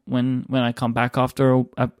feel when I come back after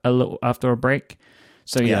a break.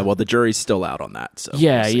 So yeah. Well, the jury's still out on that. So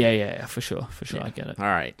yeah, for sure. Yeah. I get it. All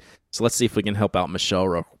right. So let's see if we can help out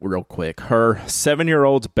Michelle real quick. Her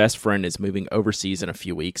 7-year-old's best friend is moving overseas in a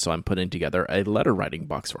few weeks, so I'm putting together a letter writing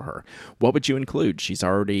box for her. What would you include? She's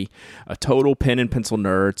already a total pen and pencil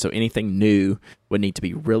nerd, so anything new would need to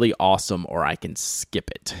be really awesome or I can skip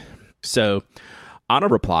it. So Anna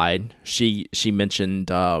replied, she mentioned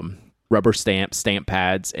rubber stamps, stamp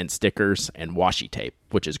pads, and stickers, and washi tape,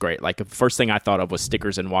 which is great. Like the first thing I thought of was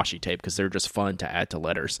stickers and washi tape because they're just fun to add to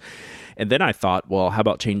letters. And then I thought, well, how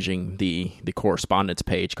about changing the correspondence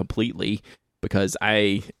page completely, because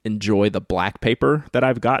I enjoy the black paper that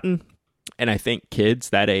I've gotten, and I think kids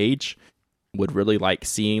that age would really like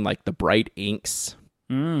seeing like the bright inks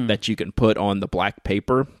that you can put on the black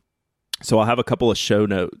paper. So I'll have a couple of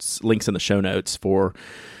links in the show notes for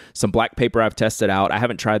some black paper I've tested out. I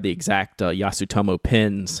haven't tried the exact Yasutomo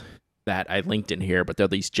pens that I linked in here, but they're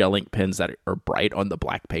these gel ink pens that are bright on the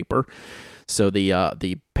black paper. So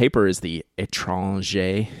the paper is the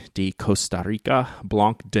Étranger de Costa Rica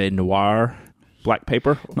Blanc de Noir black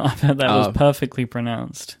paper. I bet that was perfectly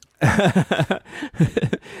pronounced.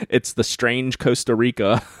 It's the strange Costa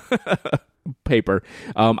Rica paper.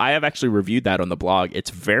 I have actually reviewed that on the blog. It's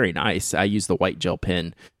very nice. I use the white gel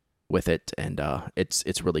pen with it, and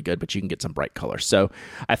it's really good, but you can get some bright color. So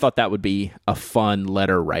I thought that would be a fun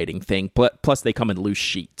letter writing thing. Plus they come in loose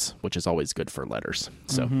sheets, which is always good for letters.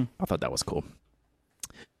 So I thought that was cool.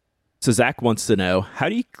 So Zach wants to know, how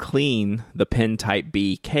do you clean the pen type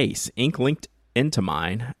B case? Ink linked into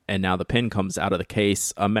mine, and now the pen comes out of the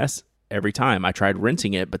case a mess every time. I tried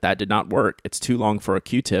rinsing it, but that did not work. It's too long for a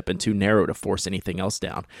Q-tip and too narrow to force anything else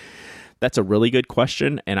down. That's a really good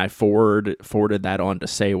question, and I forwarded that on to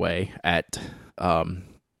Sayway at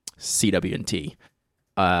CW&T.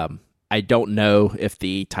 I don't know if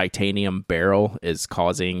the titanium barrel is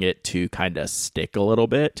causing it to kind of stick a little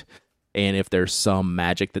bit, and if there's some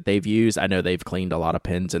magic that they've used. I know they've cleaned a lot of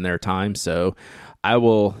pens in their time, so I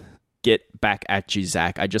will get back at you,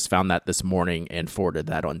 Zach. I just found that this morning and forwarded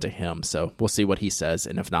that on to him, so we'll see what he says,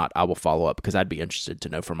 and if not, I will follow up, because I'd be interested to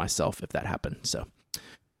know for myself if that happened. So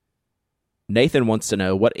Nathan wants to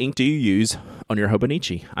know, what ink do you use on your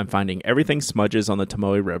Hobonichi? I'm finding everything smudges on the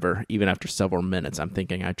Tomoe River, even after several minutes. I'm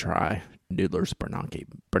thinking I try Noodler's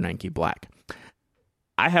Bernanke Black.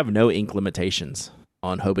 I have no ink limitations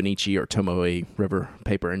on Hobonichi or Tomoe River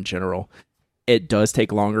paper in general. It does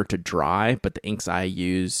take longer to dry, but the inks I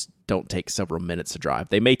use don't take several minutes to dry.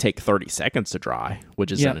 They may take 30 seconds to dry,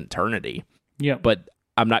 which is an eternity. Yeah. But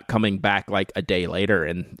I'm not coming back like a day later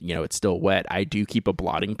and, it's still wet. I do keep a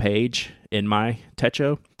blotting page in my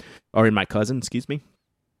Techo, or in my Cousin, excuse me,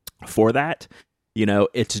 for that.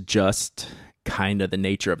 It's just kind of the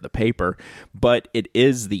nature of the paper, but it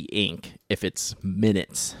is the ink. If it's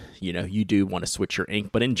minutes, you do want to switch your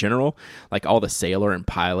ink. But in general, like all the Sailor and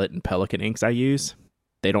Pilot and Pelican inks I use,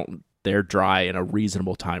 they're dry in a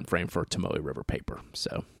reasonable time frame for Tomoe River paper.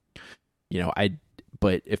 So,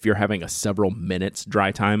 but if you're having a several minutes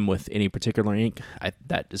dry time with any particular ink,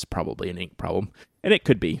 that is probably an ink problem. And it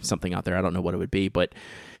could be something out there. I don't know what it would be, but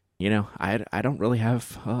I don't really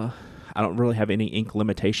have any ink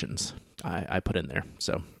limitations I put in there.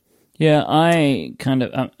 So yeah, I kind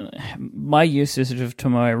of my usage of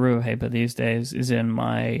Tomoe River paper these days is in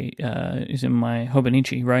my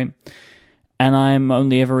Hobonichi, right? And I'm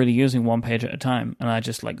only ever really using one page at a time, and I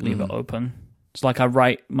just leave it open. It's like I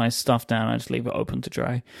write my stuff down, I just leave it open to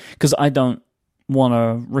dry, because I don't want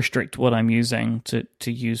to restrict what I'm using to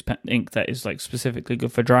use ink that is specifically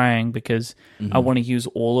good for drying, because I want to use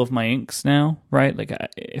all of my inks now, right? Like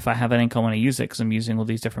if I have an ink, I want to use it because I'm using all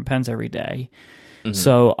these different pens every day.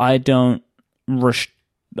 So I don't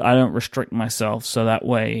restrict myself, so that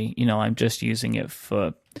way I'm just using it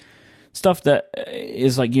for stuff that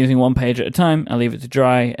is using one page at a time. I leave it to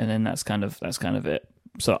dry, and then that's kind of it.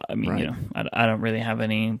 So, I mean, right. I don't really have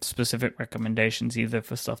any specific recommendations either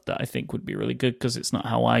for stuff that I think would be really good, because it's not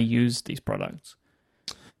how I use these products.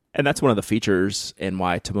 And that's one of the features and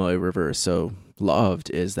why Tomoe River is so loved,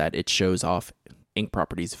 is that it shows off ink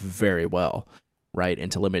properties very well, right?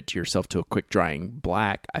 And to limit yourself to a quick drying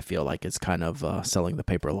black, I feel like it's kind of selling the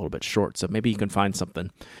paper a little bit short. So maybe you can find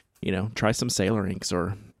something, try some Sailor inks,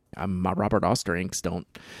 or my Robert Oster inks don't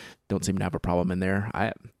seem to have a problem in there.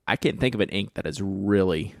 I can't think of an ink that has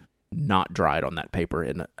really not dried on that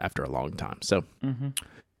paper after a long time. So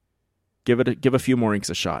give a few more inks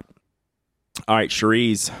a shot. All right,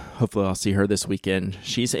 Cherise, hopefully I'll see her this weekend.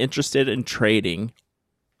 She's interested in trading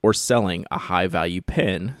or selling a high-value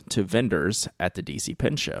pen to vendors at the DC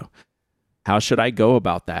Pen Show. How should I go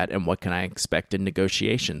about that, and what can I expect in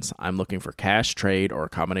negotiations? I'm looking for cash, trade, or a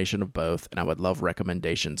combination of both, and I would love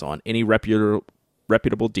recommendations on any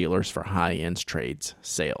reputable dealers for high-end trades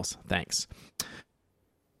sales. Thanks.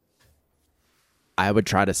 I would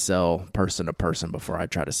try to sell person to person before I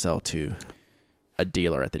try to sell to a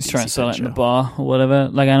dealer at the DC trying to sell Pen it Show. in the bar or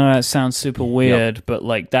whatever. I know that sounds super weird, but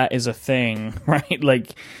that is a thing,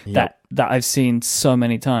 right? That I've seen so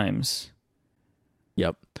many times.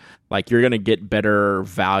 Yep. Like, you're going to get better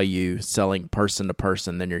value selling person to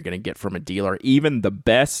person than you're going to get from a dealer. Even the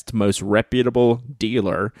best, most reputable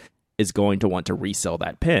dealer is going to want to resell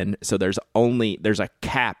that pen. So there's a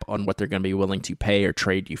cap on what they're going to be willing to pay or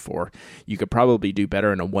trade you for. You could probably do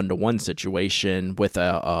better in a one-to-one situation with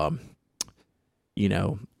a,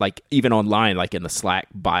 like even online, like in the Slack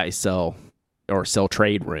buy, sell, or sell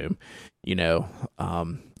trade room, you're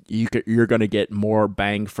going to get more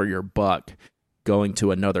bang for your buck going to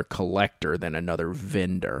another collector than another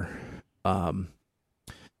vendor.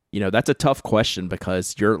 That's a tough question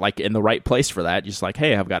because you're like in the right place for that. You're just like,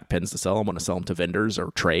 hey, I've got pens to sell. I want to sell them to vendors or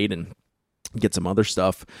trade and get some other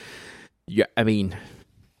stuff. Yeah, I mean,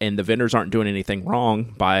 and the vendors aren't doing anything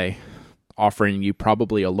wrong by offering you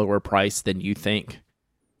probably a lower price than you think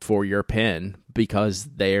for your pen because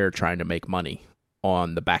they're trying to make money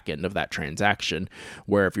on the back end of that transaction.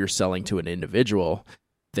 Where if you're selling to an individual,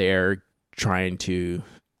 they're trying to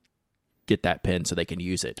get that pen so they can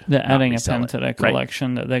use it. They're adding a pen to their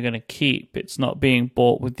collection that they're going to keep. It's not being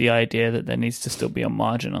bought with the idea that there needs to still be a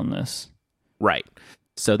margin on this. Right.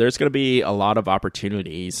 So there's going to be a lot of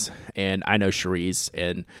opportunities, and I know Cherise,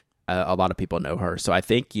 and a lot of people know her. So I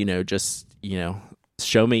think,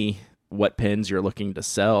 show me what pens you're looking to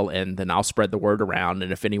sell, and then I'll spread the word around.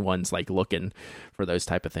 And if anyone's like looking for those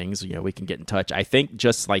type of things, we can get in touch. I think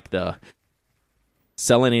just like the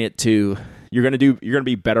selling it to, you're going to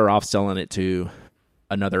be better off selling it to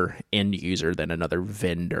another end user than another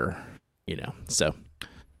vendor, so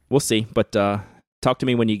we'll see. But talk to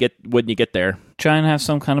me when you get there. Try and have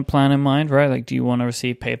some kind of plan in mind, right? Like, do you want to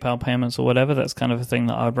receive PayPal payments or whatever? That's kind of a thing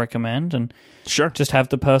that I'd recommend. And sure, just have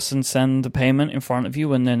the person send the payment in front of you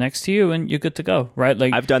when they're next to you, and you're good to go, right?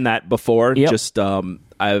 Like, I've done that before. Yep. Just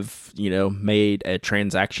I've made a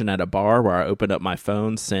transaction at a bar where I opened up my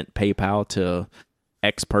phone, sent PayPal to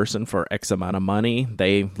X person for X amount of money.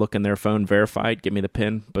 They look in their phone, verified, give me the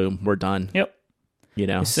pin, boom, we're done. Yep.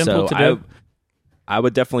 It's simple to do. I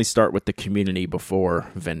would definitely start with the community before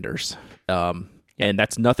vendors. And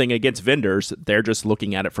that's nothing against vendors. They're just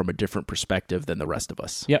looking at it from a different perspective than the rest of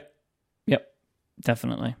us. Yep.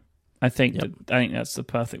 Definitely. I think that's the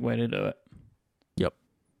perfect way to do it. Yep.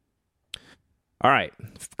 All right.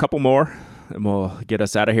 A couple more, and we'll get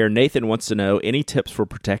us out of here. Nathan wants to know, any tips for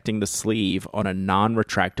protecting the sleeve on a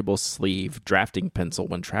non-retractable sleeve drafting pencil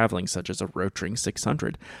when traveling, such as a Rotring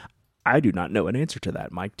 600? I do not know an answer to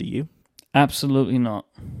that. Myke, do you? Absolutely not.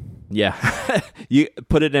 Yeah. You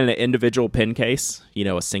put it in an individual pen case,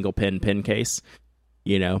 a single pen case,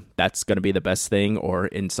 that's going to be the best thing, or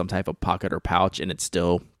in some type of pocket or pouch, and it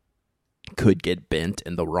still could get bent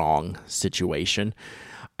in the wrong situation.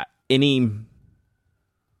 Any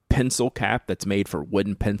pencil cap that's made for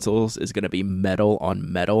wooden pencils is going to be metal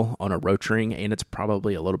on a Rotring, and it's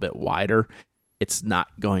probably a little bit wider. It's not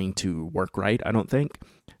going to work right, I don't think.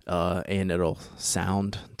 And it'll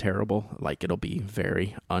sound terrible. Like, it'll be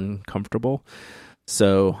very uncomfortable.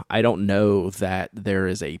 So I don't know that there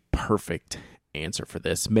is a perfect answer for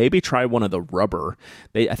this. Maybe try one of the rubber.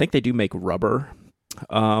 I think they do make rubber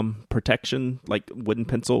protection, like wooden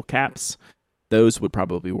pencil caps. Those would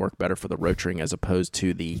probably work better for the Rotring as opposed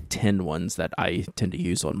to the tin ones that I tend to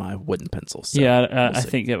use on my wooden pencils. So I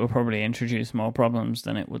think that would probably introduce more problems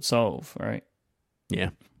than it would solve, right? Yeah.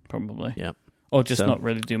 Probably. Yeah. Or just not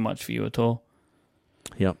really do much for you at all.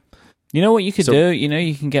 Yep. You know what you could do?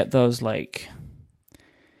 You can get those those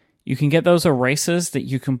erasers that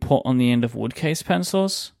you can put on the end of wood case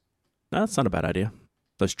pencils. No, that's not a bad idea.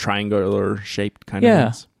 Those triangular shaped kind of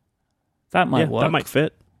ones. That might work. That might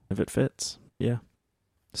fit if it fits. Yeah.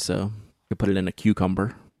 So you put it in a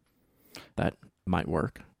cucumber. That might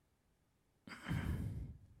work.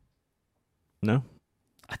 No?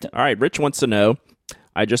 All right. Rich wants to know,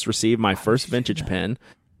 I just received my first vintage pen,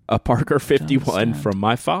 a Parker 51 from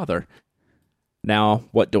my father. Now,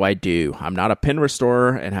 what do I do? I'm not a pen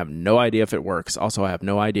restorer and have no idea if it works. Also, I have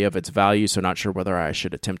no idea of its value, so not sure whether I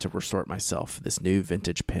should attempt to restore it myself. This new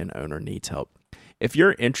vintage pen owner needs help. If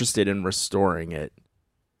you're interested in restoring it,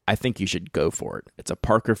 I think you should go for it. It's a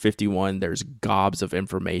Parker 51. There's gobs of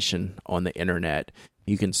information on the internet.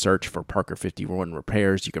 You can search for Parker 51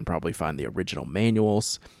 repairs. You can probably find the original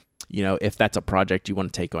manuals. If that's a project you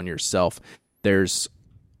want to take on yourself, there's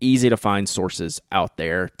easy to find sources out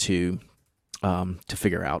there to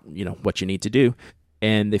figure out, what you need to do.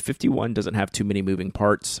 And the 51 doesn't have too many moving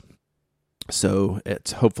parts. So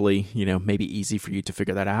it's hopefully, maybe easy for you to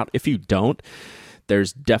figure that out. If you don't,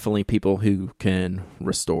 there's definitely people who can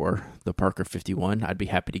restore the Parker 51. I'd be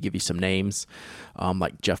happy to give you some names,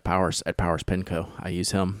 like Jeff Powers at Powers Pen Co. I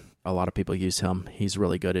use him. A lot of people use him. He's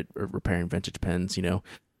really good at repairing vintage pens.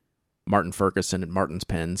 Martin Ferguson and Martin's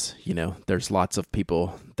Pens. There's lots of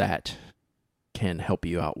people that can help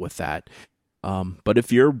you out with that. But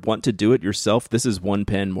if you want to do it yourself, this is one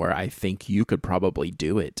pen where I think you could probably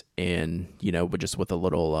do it. And, but just with a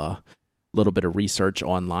little bit of research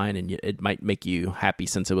online, and it might make you happy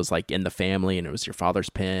since it was like in the family and it was your father's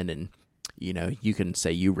pen, and, you can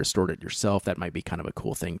say you restored it yourself. That might be kind of a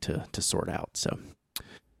cool thing to sort out. So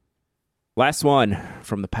last one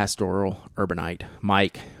from the Pastoral Urbanite.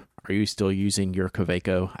 Myke, are you still using your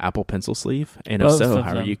Kaweco Apple pencil sleeve? And if so,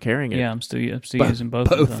 how are you carrying it? Yeah, I'm still using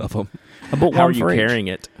both of them. I bought one how are you for carrying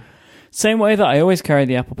each. it? Same way that I always carry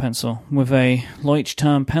the Apple Pencil, with a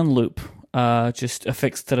Leuchtturm pen loop just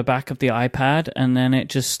affixed to the back of the iPad, and then it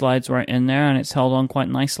just slides right in there, and it's held on quite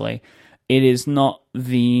nicely. It is not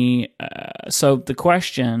the... so the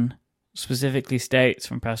question specifically states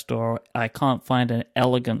from Pastoral, I can't find an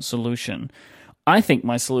elegant solution. I think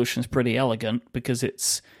my solution is pretty elegant because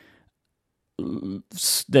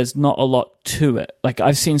there's not a lot to it. Like,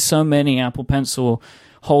 I've seen so many Apple Pencil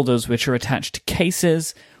holders which are attached to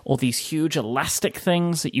cases, or these huge elastic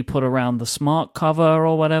things that you put around the smart cover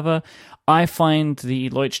or whatever. I find the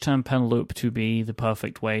Leuchtturm pen loop to be the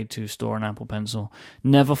perfect way to store an Apple Pencil.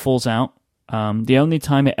 Never falls out. The only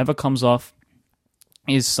time it ever comes off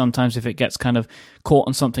is sometimes if it gets kind of caught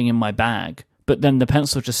on something in my bag, but then the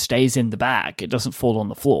pencil just stays in the bag. It doesn't fall on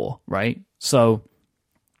the floor, right? So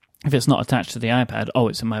if it's not attached to the iPad,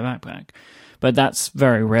 it's in my backpack. But that's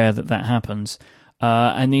very rare that happens.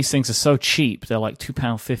 And these things are so cheap. They're like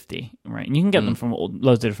 £2.50, right? And you can get them from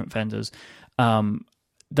loads of different vendors.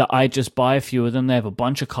 That I just buy a few of them. They have a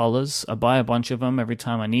bunch of colors. I buy a bunch of them every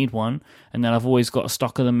time I need one. And then I've always got a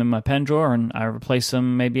stock of them in my pen drawer, and I replace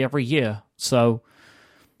them maybe every year. So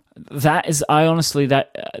that is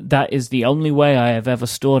the only way I have ever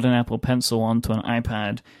stored an Apple Pencil onto an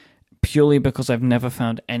iPad, purely because I've never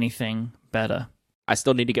found anything better. I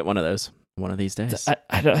still need to get one of those one of these days.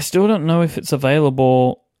 I still don't know if it's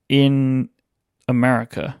available in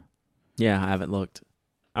America. Yeah, I haven't looked.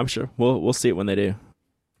 I'm sure we'll see it when they do.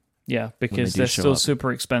 Yeah, because they're still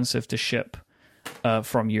super expensive to ship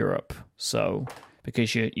from Europe. So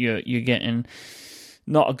because you're getting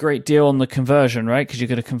not a great deal on the conversion, right? Because you've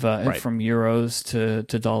got to convert it from euros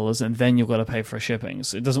to dollars, and then you've got to pay for shipping.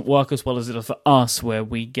 So it doesn't work as well as it does for us, where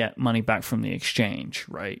we get money back from the exchange,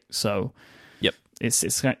 right? So yep, it's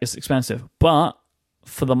expensive, but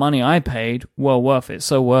for the money I paid, well worth it.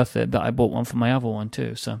 So worth it that I bought one for my other one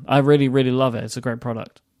too. So I really, really love it. It's a great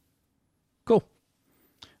product. Cool.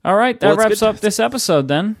 All right, that wraps up this episode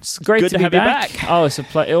then. It's great to be back. Oh, it's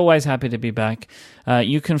always happy to be back.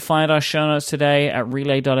 You can find our show notes today at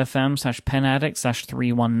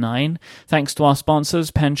relay.fm/penaddict/319. Thanks to our sponsors,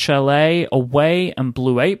 Pen Chalet, Away, and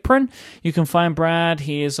Blue Apron. You can find Brad.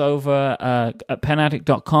 He is over at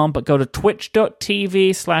penaddict.com, but go to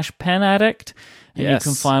twitch.tv/penaddict, and you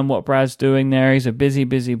can find what Brad's doing there. He's a busy,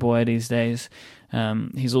 busy boy these days.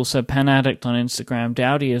 He's also Pen Addict on Instagram,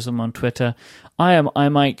 Dowdyism on Twitter. I am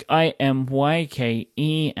Myke,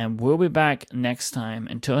 IMYKE, and we'll be back next time.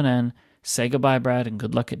 Until then, say goodbye, Brad, and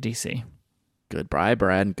good luck at DC. Goodbye,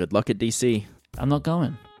 Brad, and good luck at DC. I'm not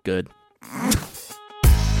going. Good.